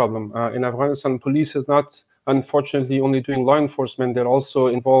its own problem. In Afghanistan, police is not, unfortunately, only doing law enforcement. They're also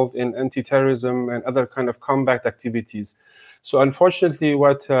involved in anti-terrorism and other kind of combat activities. So unfortunately,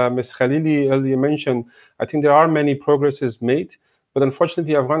 what Ms. Khalili earlier mentioned, I think there are many progresses made, but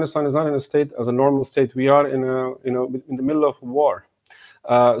unfortunately, Afghanistan is not in a state as a normal state. We are in in the middle of war.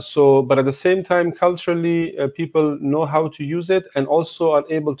 But at the same time, culturally, people know how to use it and also are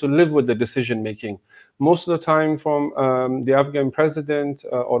able to live with the decision making. Most of the time, from the Afghan president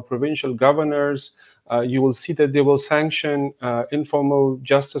or provincial governors, you will see that they will sanction informal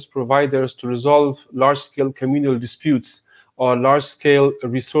justice providers to resolve large-scale communal disputes or large-scale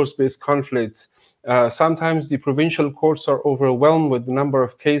resource-based conflicts. Sometimes the provincial courts are overwhelmed with the number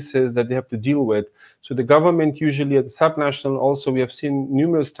of cases that they have to deal with. So the government usually at the subnational also, we have seen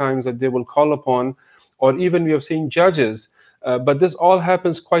numerous times that they will call upon, or even we have seen judges, but this all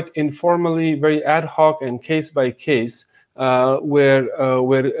happens quite informally, very ad hoc and case by case, where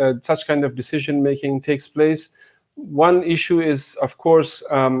such kind of decision making takes place. One issue is, of course,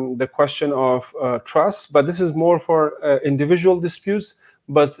 the question of trust, but this is more for individual disputes.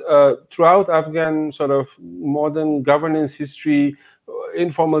 But throughout Afghan sort of modern governance history,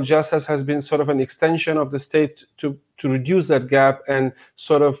 informal justice has been sort of an extension of the state to reduce that gap and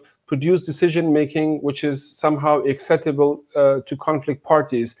sort of produce decision making which is somehow acceptable to conflict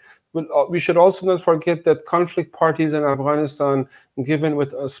parties. We should also not forget that conflict parties in Afghanistan, given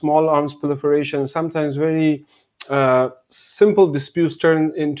with a small arms proliferation, sometimes very simple disputes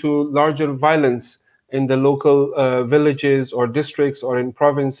turn into larger violence in the local villages or districts or in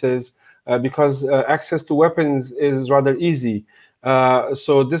provinces because access to weapons is rather easy.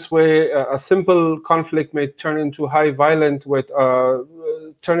 So this way, a simple conflict may turn into high violent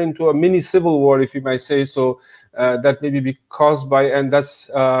turn into a mini civil war, if you might say so, that maybe be caused by, and that's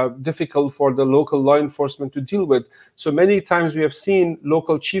difficult for the local law enforcement to deal with. So many times we have seen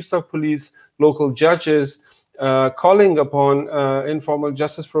local chiefs of police, local judges calling upon informal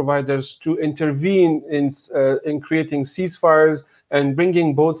justice providers to intervene in creating ceasefires and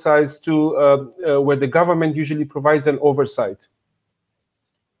bringing both sides to where the government usually provides an oversight.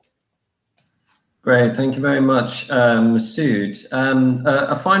 Great, thank you very much, Masood.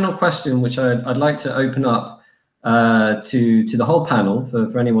 A final question, which I'd like to open up to the whole panel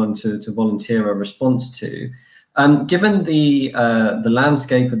for anyone to volunteer a response to. Given the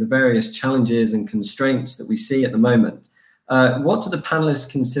landscape of the various challenges and constraints that we see at the moment, what do the panelists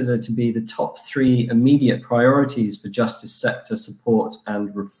consider to be the top 3 immediate priorities for justice sector support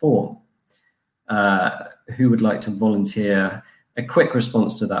and reform? Who would like to volunteer a quick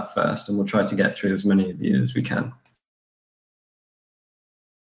response to that first, and we'll try to get through as many of you as we can.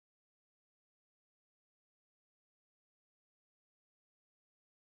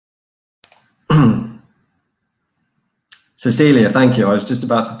 Cecilia, thank you. I was just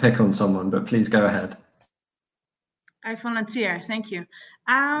about to pick on someone, but please go ahead. I volunteer. Thank you.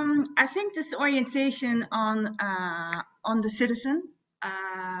 I think this orientation on the citizen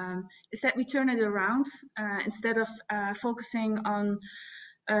is that we turn it around instead of focusing on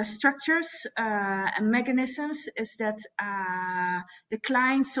structures and mechanisms, is that the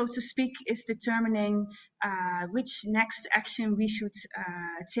client, so to speak, is determining which next action we should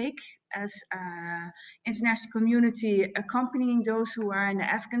take as international community, accompanying those who are in the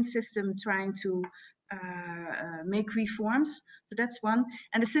Afghan system trying to make reforms. So that's one.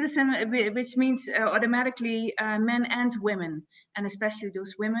 And the citizen, which means automatically men and women, and especially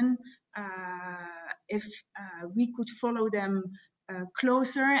those women, if we could follow them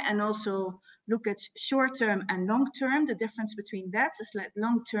closer and also look at short-term and long-term. The difference between that is that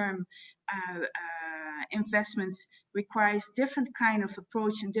long-term investments requires different kind of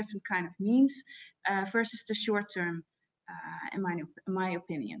approach and different kind of means versus the short-term, in my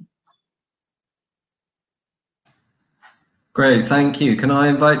opinion. Great, thank you. Can I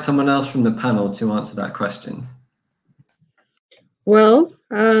invite someone else from the panel to answer that question? Well,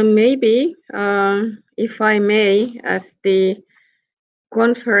 maybe, if I may, as the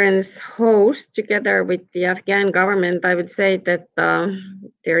conference host together with the Afghan government, I would say that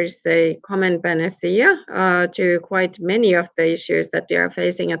there is a common panacea to quite many of the issues that we are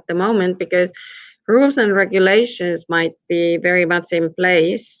facing at the moment, because rules and regulations might be very much in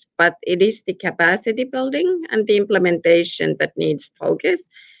place, but it is the capacity building and the implementation that needs focus.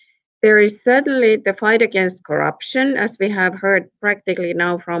 There is certainly the fight against corruption, as we have heard practically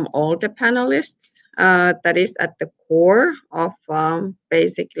now from all the panelists, that is at the core of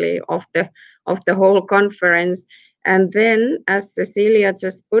basically of the whole conference. And then, as Cecilia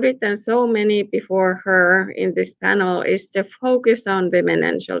just put it, and so many before her in this panel, is the focus on women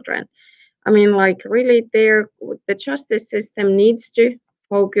and children. I mean, like really the justice system needs to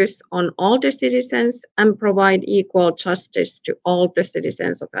focus on all the citizens and provide equal justice to all the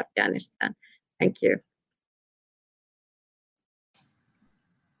citizens of Afghanistan. Thank you.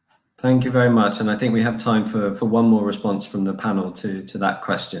 Thank you very much. And I think we have time for one more response from the panel to that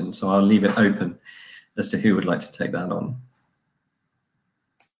question. So I'll leave it open as to who would like to take that on.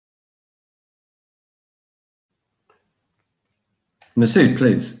 Masood,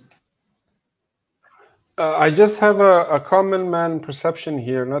 please. I just have a common man perception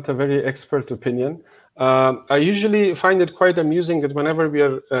here, not a very expert opinion. I usually find it quite amusing that whenever we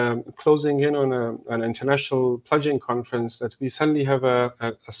are closing in on an international pledging conference, that we suddenly have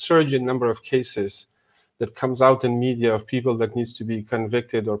a surge in number of cases that comes out in media of people that needs to be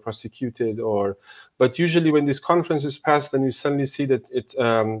convicted or prosecuted. But usually when this conference is passed, then you suddenly see that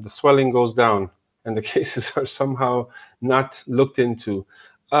the swelling goes down and the cases are somehow not looked into.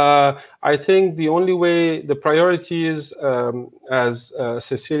 I think the only way, the priority is, as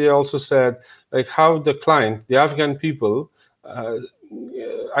Cecilia also said, like how the client, the Afghan people,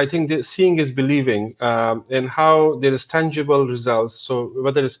 I think that seeing is believing, and how there is tangible results. So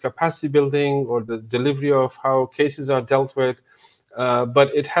whether it's capacity building or the delivery of how cases are dealt with,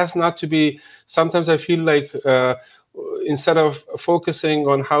 but it has not to be, sometimes I feel like instead of focusing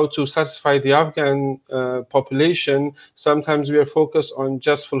on how to satisfy the Afghan population, sometimes we are focused on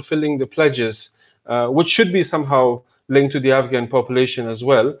just fulfilling the pledges, which should be somehow linked to the Afghan population as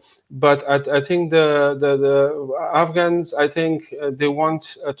well. But I think the Afghans, I think they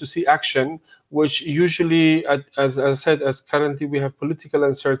want to see action, which usually, as I said, as currently we have political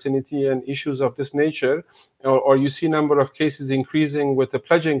uncertainty and issues of this nature, or you see number of cases increasing with the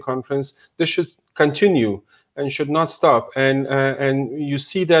pledging conference, this should continue and should not stop. And you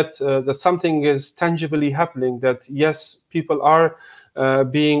see that that something is tangibly happening, that yes, people are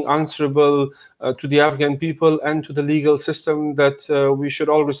being answerable to the Afghan people and to the legal system that we should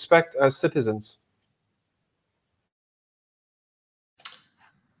all respect as citizens.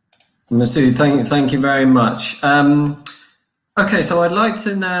 Masood, thank you very much. Okay, so I'd like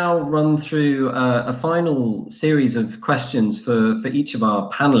to now run through a final series of questions for each of our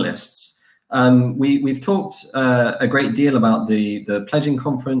panelists. We've talked a great deal about the pledging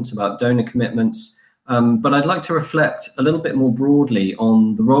conference, about donor commitments, but I'd like to reflect a little bit more broadly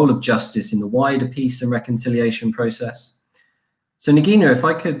on the role of justice in the wider peace and reconciliation process. So Nagina, if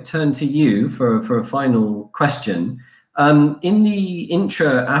I could turn to you for a final question. In the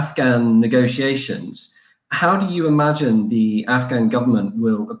intra-Afghan negotiations, how do you imagine the Afghan government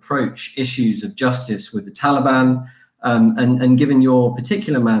will approach issues of justice with the Taliban? And given your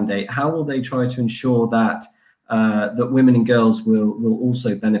particular mandate, how will they try to ensure that that women and girls will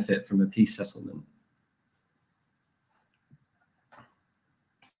also benefit from a peace settlement?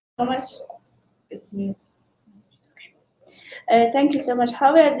 So much. It's mute. Thank you so much.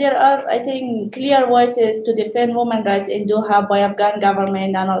 However, there are, I think, clear voices to defend women's rights in Doha by Afghan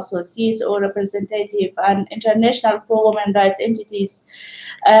government and also CSO representative and international pro-women rights entities.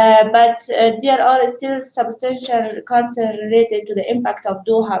 But there are still substantial concerns related to the impact of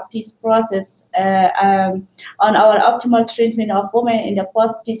Doha peace process on our optimal treatment of women in the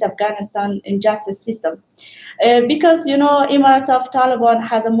post-peace Afghanistan injustice system. Because, you know, Emirates of Taliban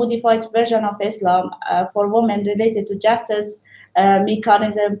has a modified version of Islam for women related to justice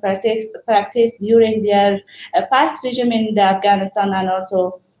mechanism practiced during their past regime in the Afghanistan, and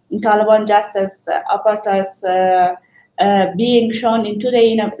also Taliban justice apparatus being shown in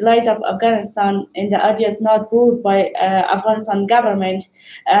today in lies of Afghanistan in the areas not ruled by Afghanistan government,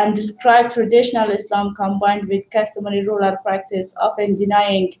 and describe traditional Islam combined with customary rural practice, often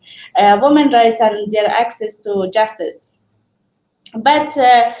denying women's rights and their access to justice. But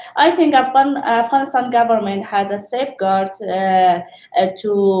I think Afghanistan government has a safeguard to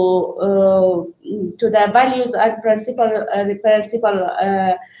the values and principle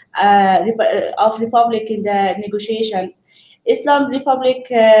of republic in the negotiation. Islamic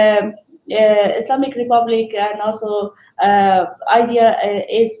Republic and also idea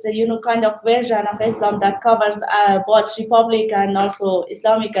is kind of version of Islam that covers both republic and also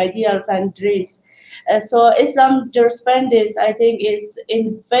Islamic ideals and dreams. So Islam jurisprudence, I think, is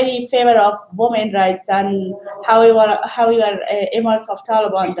in very favor of women rights, and however imams of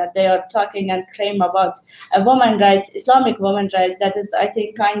Taliban that they are talking and claim about women rights, Islamic women rights. That is, I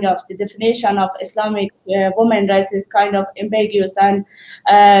think, kind of the definition of Islamic women rights is kind of ambiguous, and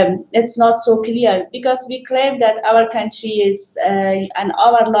it's not so clear, because we claim that our country is and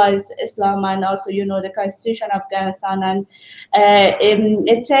our law is Islam, and also the Constitution of Afghanistan, and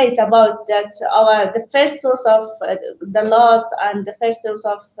it says about that the first source of the laws and the first source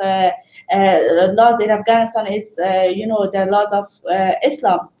of laws in Afghanistan is the laws of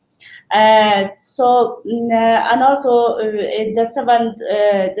Islam. And also the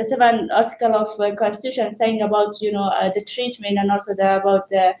seventh article of Constitution saying about the treatment, and also about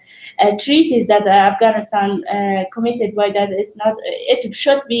the treaties that Afghanistan committed by that it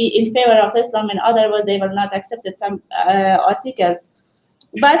should be in favor of Islam, and otherwise they will not accept it, some articles.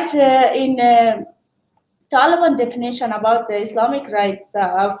 But in Taliban definition about the Islamic rights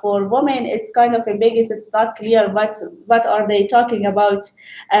for women, it's kind of ambiguous. It's not clear what are they talking about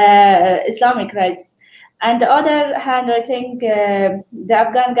Islamic rights. On the other hand, I think the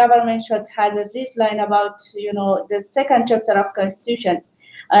Afghan government should have a red line about the second chapter of Constitution,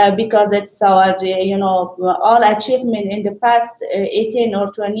 because it's our all achievement in the past 18 or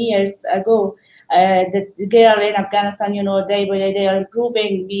 20 years ago. The girl in Afghanistan, day by day they are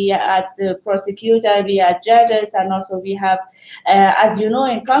improving. We had the prosecutor, we had judges, and also we have, as in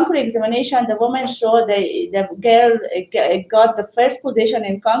concours examination, the women show the girl got the first position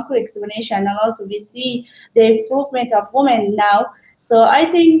in concours examination, and also we see the improvement of women now. So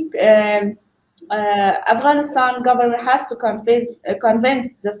I think Afghanistan government has to convince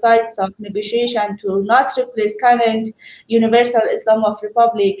the sides of negotiation to not replace current universal Islam of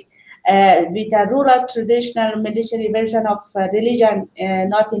Republic with a rural traditional military version of religion,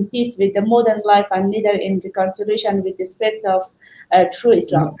 not in peace with the modern life, and neither in reconciliation with the spirit of true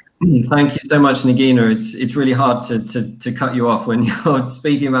Islam. Thank you so much, Nagina. It's really hard to cut you off when you're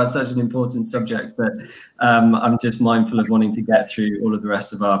speaking about such an important subject, but I'm just mindful of wanting to get through all of the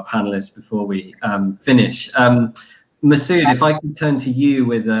rest of our panelists before we finish. Masood, if I could turn to you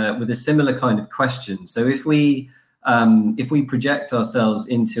with a similar kind of question. So if we project ourselves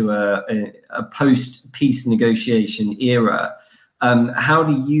into a post-peace negotiation era, how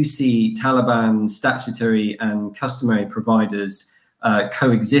do you see Taliban statutory and customary providers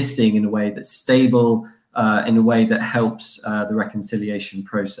coexisting in a way that's stable, in a way that helps the reconciliation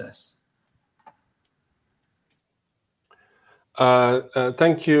process?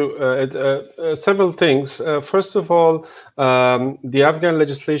 Thank you. Several things. First of all, the Afghan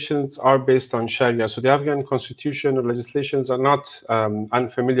legislations are based on Sharia. So the Afghan constitution or legislations are not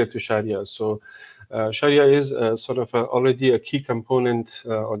unfamiliar to Sharia. So Sharia is sort of already a key component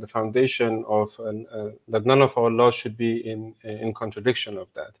or the foundation of that none of our laws should be in contradiction of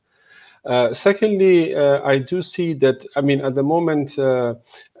that. Secondly, I do see that, at the moment,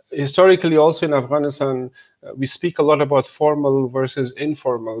 historically also in Afghanistan, we speak a lot about formal versus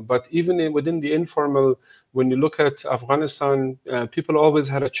informal, but even within the informal, when you look at Afghanistan, people always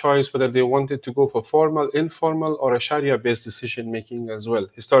had a choice whether they wanted to go for formal, informal, or a Sharia-based decision-making as well,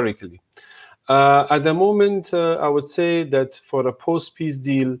 historically. At the moment, I would say that for a post-peace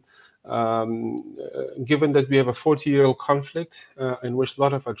deal, given that we have a 40-year-old conflict in which a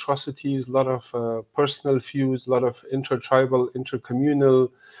lot of atrocities, a lot of personal feuds, a lot of inter-tribal,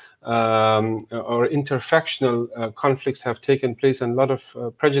 inter-communal, or interfactional conflicts have taken place, and a lot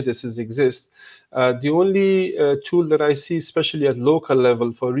of prejudices exist. The only tool that I see, especially at local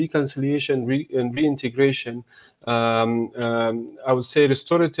level, for reconciliation and reintegration, I would say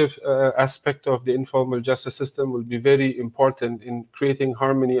restorative aspect of the informal justice system will be very important in creating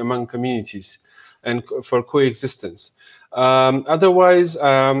harmony among communities and for coexistence. Otherwise,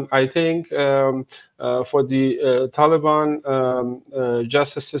 I think for the Taliban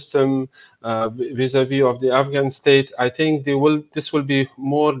justice system vis-a-vis of the Afghan state, I think this will be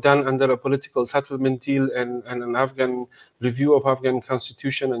more done under a political settlement deal and an Afghan review of Afghan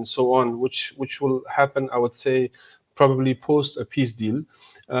constitution and so on, which will happen, I would say, probably post a peace deal.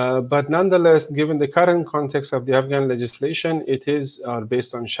 But nonetheless, given the current context of the Afghan legislation, it is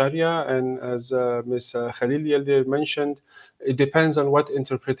based on Sharia. And as Ms. Khalili earlier mentioned, it depends on what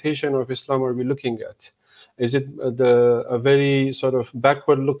interpretation of Islam are we looking at. Is it a very sort of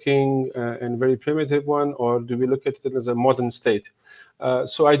backward-looking and very primitive one, or do we look at it as a modern state?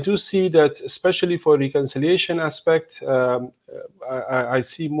 So I do see that, especially for reconciliation aspect, I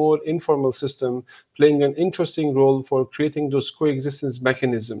see more informal system playing an interesting role for creating those coexistence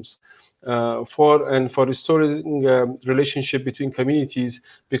mechanisms for restoring relationship between communities,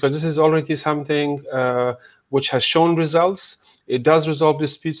 because this is already something which has shown results. It does resolve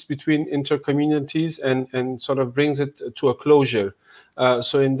disputes between inter-communities and sort of brings it to a closure.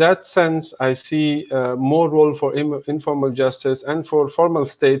 So in that sense, I see more role for informal justice and for formal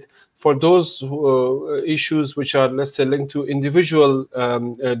state for those issues which are, let's say, linked to individual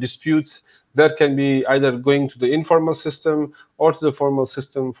disputes that can be either going to the informal system or to the formal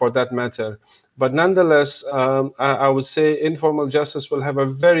system for that matter. But nonetheless, I would say informal justice will have a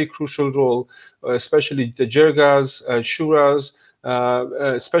very crucial role, especially the jirgas, shuras,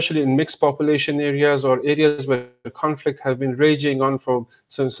 especially in mixed population areas or areas where conflict has been raging on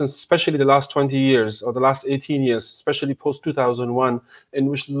since especially the last 20 years or the last 18 years, especially post 2001, in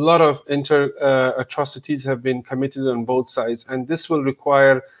which a lot of atrocities have been committed on both sides. And this will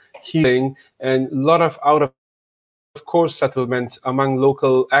require healing and a lot of course settlement among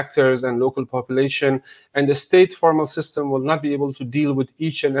local actors and local population, and the state formal system will not be able to deal with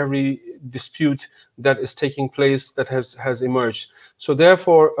each and every dispute that is taking place that has emerged. So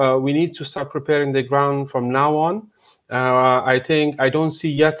therefore, we need to start preparing the ground from now on. I don't see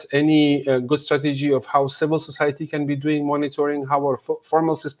yet any good strategy of how civil society can be doing monitoring, how our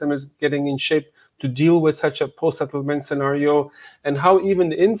formal system is getting in shape to deal with such a post-settlement scenario, and how even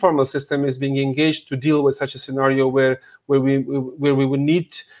the informal system is being engaged to deal with such a scenario where we would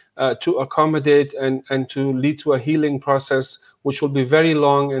need to accommodate and to lead to a healing process, which will be very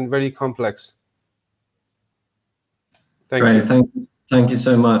long and very complex. Great, thank you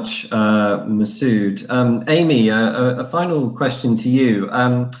so much, Masood. Amy, a final question to you.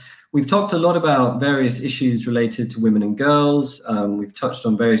 We've talked a lot about various issues related to women and girls. We've touched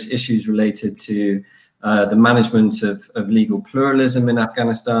on various issues related to the management of legal pluralism in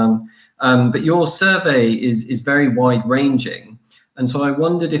Afghanistan. But your survey is very wide-ranging. And so I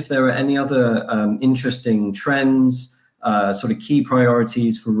wondered if there are any other interesting trends, sort of key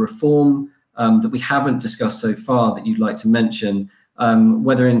priorities for reform that we haven't discussed so far that you'd like to mention,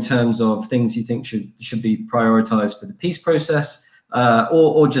 whether in terms of things you think should be prioritized for the peace process,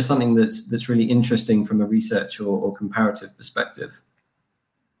 or just something that's really interesting from a research or comparative perspective.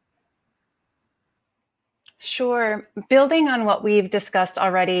 Sure. Building on what we've discussed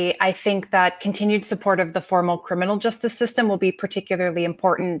already, I think that continued support of the formal criminal justice system will be particularly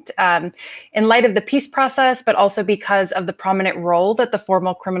important in light of the peace process, but also because of the prominent role that the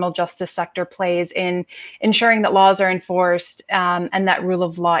formal criminal justice sector plays in ensuring that laws are enforced and that rule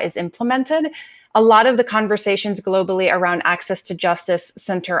of law is implemented. A lot of the conversations globally around access to justice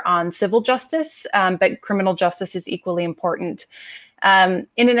center on civil justice, but criminal justice is equally important. In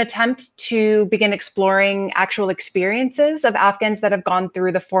an attempt to begin exploring actual experiences of Afghans that have gone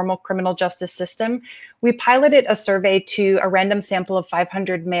through the formal criminal justice system, we piloted a survey to a random sample of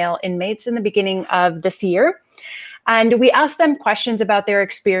 500 male inmates in the beginning of this year. And we asked them questions about their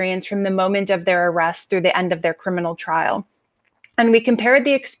experience from the moment of their arrest through the end of their criminal trial. And we compared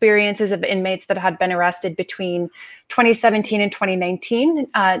the experiences of inmates that had been arrested between 2017 and 2019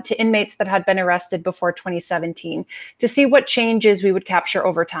 to inmates that had been arrested before 2017 to see what changes we would capture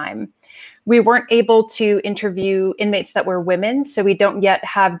over time. We weren't able to interview inmates that were women, so we don't yet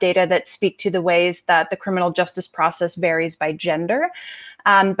have data that speak to the ways that the criminal justice process varies by gender.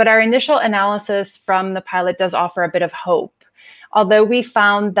 But our initial analysis from the pilot does offer a bit of hope. Although we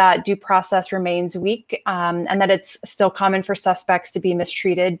found that due process remains weak and that it's still common for suspects to be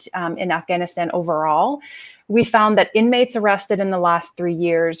mistreated in Afghanistan overall, we found that inmates arrested in the last 3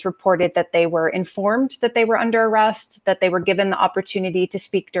 years reported that they were informed that they were under arrest, that they were given the opportunity to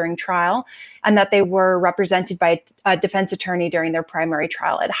speak during trial, and that they were represented by a defense attorney during their primary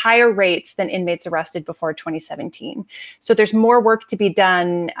trial at higher rates than inmates arrested before 2017. So there's more work to be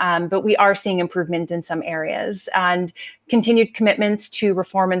done, but we are seeing improvement in some areas. And continued commitments to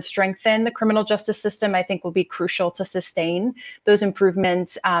reform and strengthen the criminal justice system, I think, will be crucial to sustain those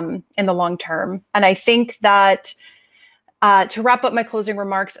improvements in the long term. And I think that to wrap up my closing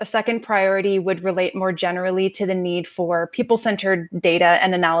remarks, a second priority would relate more generally to the need for people-centered data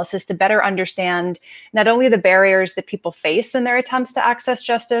and analysis to better understand not only the barriers that people face in their attempts to access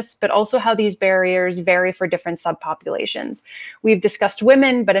justice, but also how these barriers vary for different subpopulations. We've discussed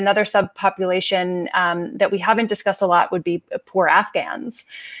women, but another subpopulation that we haven't discussed a lot would be poor Afghans.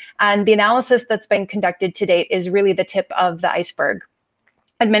 And the analysis that's been conducted to date is really the tip of the iceberg.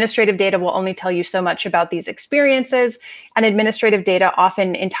 Administrative data will only tell you so much about these experiences, and administrative data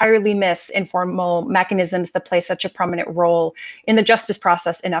often entirely miss informal mechanisms that play such a prominent role in the justice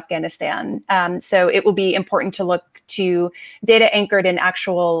process in Afghanistan. So it will be important to look to data anchored in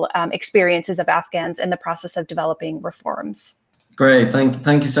actual experiences of Afghans in the process of developing reforms. Great,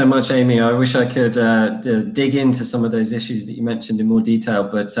 thank you so much, Amy. I wish I could dig into some of those issues that you mentioned in more detail,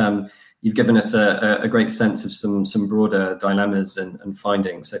 but you've given us a great sense of some broader dilemmas and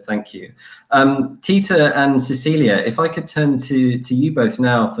findings, so thank you. Tita and Cecilia, if I could turn to you both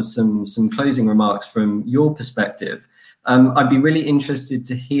now for some closing remarks from your perspective. I'd be really interested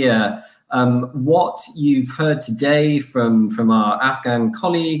to hear what you've heard today from our Afghan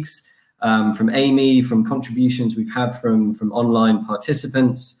colleagues, from Amy, from contributions we've had from online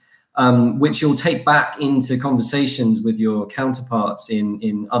participants, which you'll take back into conversations with your counterparts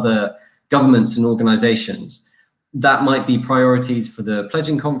in other governments and organizations. That might be priorities for the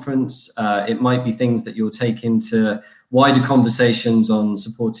pledging conference. It might be things that you'll take into wider conversations on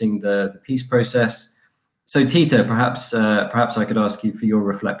supporting the peace process. So Tita, perhaps I could ask you for your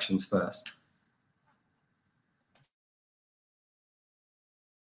reflections first.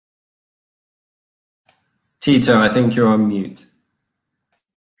 Tita, I think you're on mute.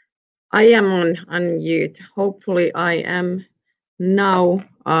 I am on mute. Hopefully I am now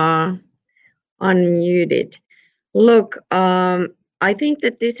unmuted. Look, I think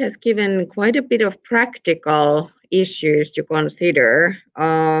that this has given quite a bit of practical issues to consider.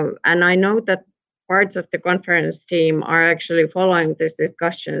 And I know that parts of the conference team are actually following this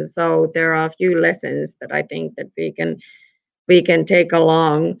discussion. So there are a few lessons that I think that we can take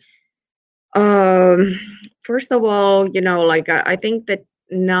along. First of all, I think that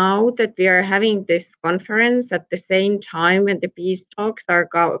now that we are having this conference at the same time when the peace talks are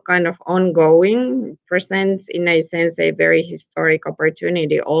kind of ongoing, presents in a sense a very historic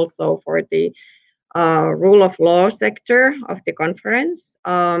opportunity also for the rule of law sector of the conference.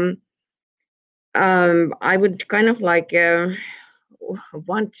 I would kind of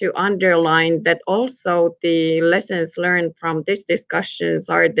want to underline that also the lessons learned from these discussions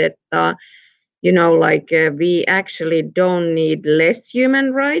are that we actually don't need less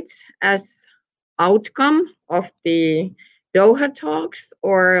human rights as outcome of the Doha talks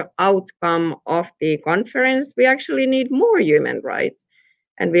or outcome of the conference. We actually need more human rights,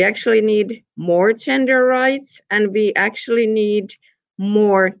 and we actually need more gender rights, and we actually need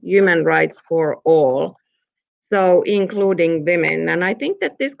more human rights for all, so including women. And I think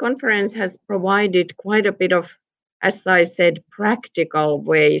that this conference has provided quite a bit of, as I said, practical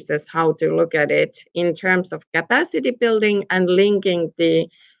ways as how to look at it in terms of capacity building and linking the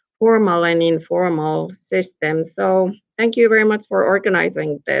formal and informal systems. So thank you very much for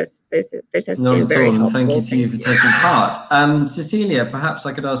organizing this. This has been very helpful. Thank you to you for taking part. Cecilia, perhaps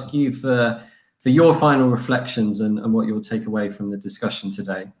I could ask you for your final reflections and what you'll take away from the discussion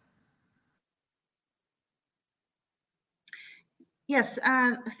today. Yes,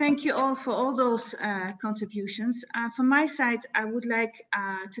 thank you all for all those contributions. From my side, I would like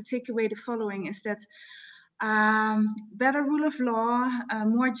to take away the following, is that better rule of law,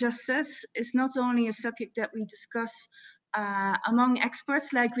 more justice is not only a subject that we discuss among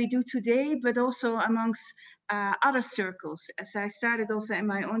experts like we do today, but also amongst other circles. As I started also in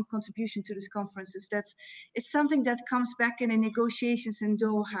my own contribution to this conference, is that it's something that comes back in the negotiations in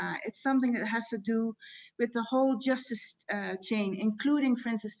Doha. It's something that has to do with the whole justice chain, including, for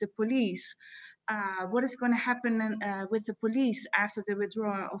instance, the police. What is going to happen with the police after the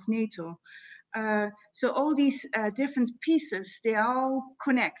withdrawal of NATO? So all these different pieces, they all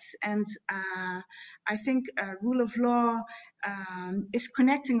connect, and I think rule of law is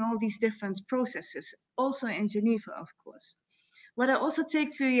connecting all these different processes, also in Geneva, of course. What I also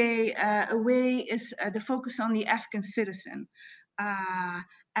take away is the focus on the Afghan citizen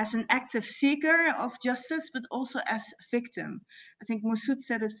as an active seeker of justice, but also as a victim. I think Masoud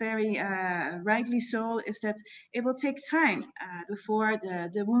said it very rightly so, is that it will take time before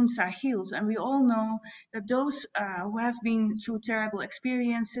the wounds are healed. And we all know that those who have been through terrible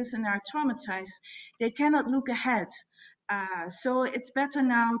experiences and are traumatized, they cannot look ahead. So it's better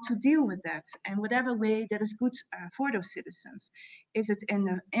now to deal with that in whatever way that is good for those citizens. Is it in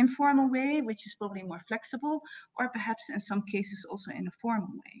an informal way, which is probably more flexible, or perhaps in some cases also in a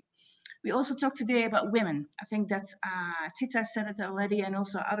formal way? We also talked today about women. I think that Tita said it already, and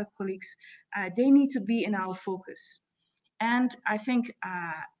also other colleagues, they need to be in our focus. And I think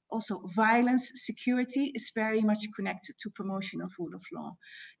also violence, security is very much connected to promotion of rule of law.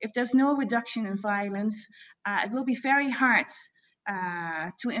 If there's no reduction in violence, it will be very hard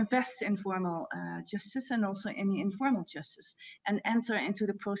to invest in formal justice and also in the informal justice and enter into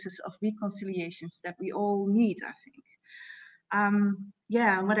the process of reconciliations that we all need, I think.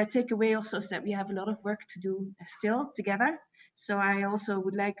 What I take away also is that we have a lot of work to do still together. So I also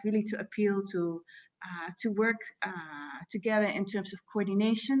would like really to appeal to work together in terms of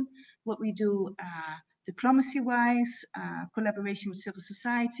coordination, what we do diplomacy-wise, collaboration with civil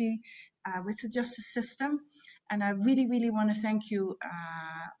society, with the justice system. And I really, really want to thank you,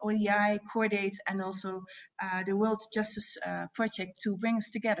 ODI, Cordate, and also the World Justice Project to bring us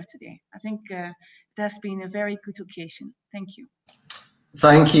together today. I think that's been a very good occasion. Thank you.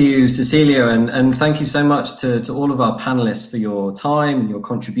 Thank you, Cecilia, and thank you so much to all of our panelists for your time and your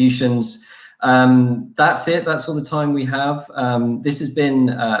contributions. That's it. That's all the time we have. This has been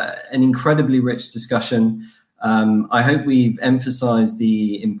an incredibly rich discussion. I hope we've emphasized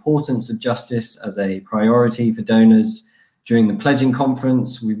the importance of justice as a priority for donors during the pledging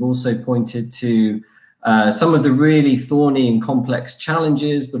conference. We've also pointed to some of the really thorny and complex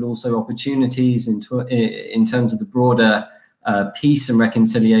challenges, but also opportunities in terms of the broader peace and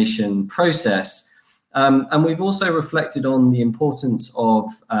reconciliation process. And we've also reflected on the importance of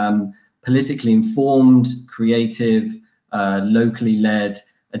politically informed, creative, locally led,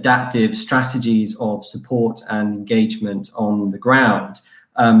 adaptive strategies of support and engagement on the ground.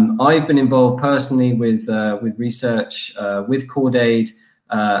 I've been involved personally with research with Cordaid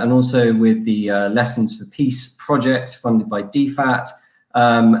and also with the Lessons for Peace project funded by DFAT.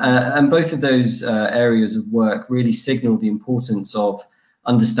 And both of those areas of work really signal the importance of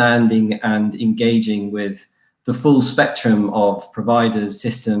understanding and engaging with the full spectrum of providers,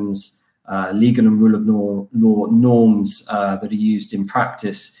 systems, legal and rule of law norms that are used in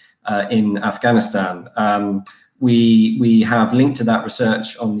practice in Afghanistan. We have linked to that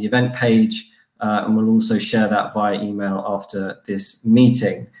research on the event page, and we'll also share that via email after this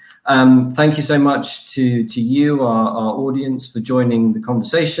meeting. Thank you so much to you, our audience, for joining the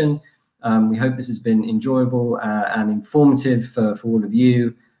conversation. We hope this has been enjoyable and informative for all of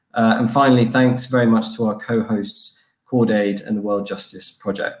you. And finally, thanks very much to our co-hosts, Cordaid and the World Justice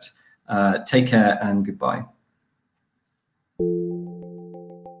Project. Take care and goodbye.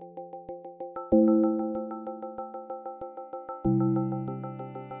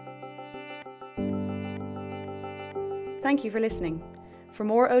 Thank you for listening. For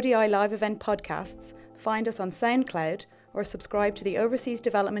more ODI live event podcasts, find us on SoundCloud or subscribe to the Overseas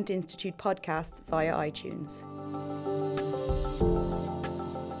Development Institute podcasts via iTunes.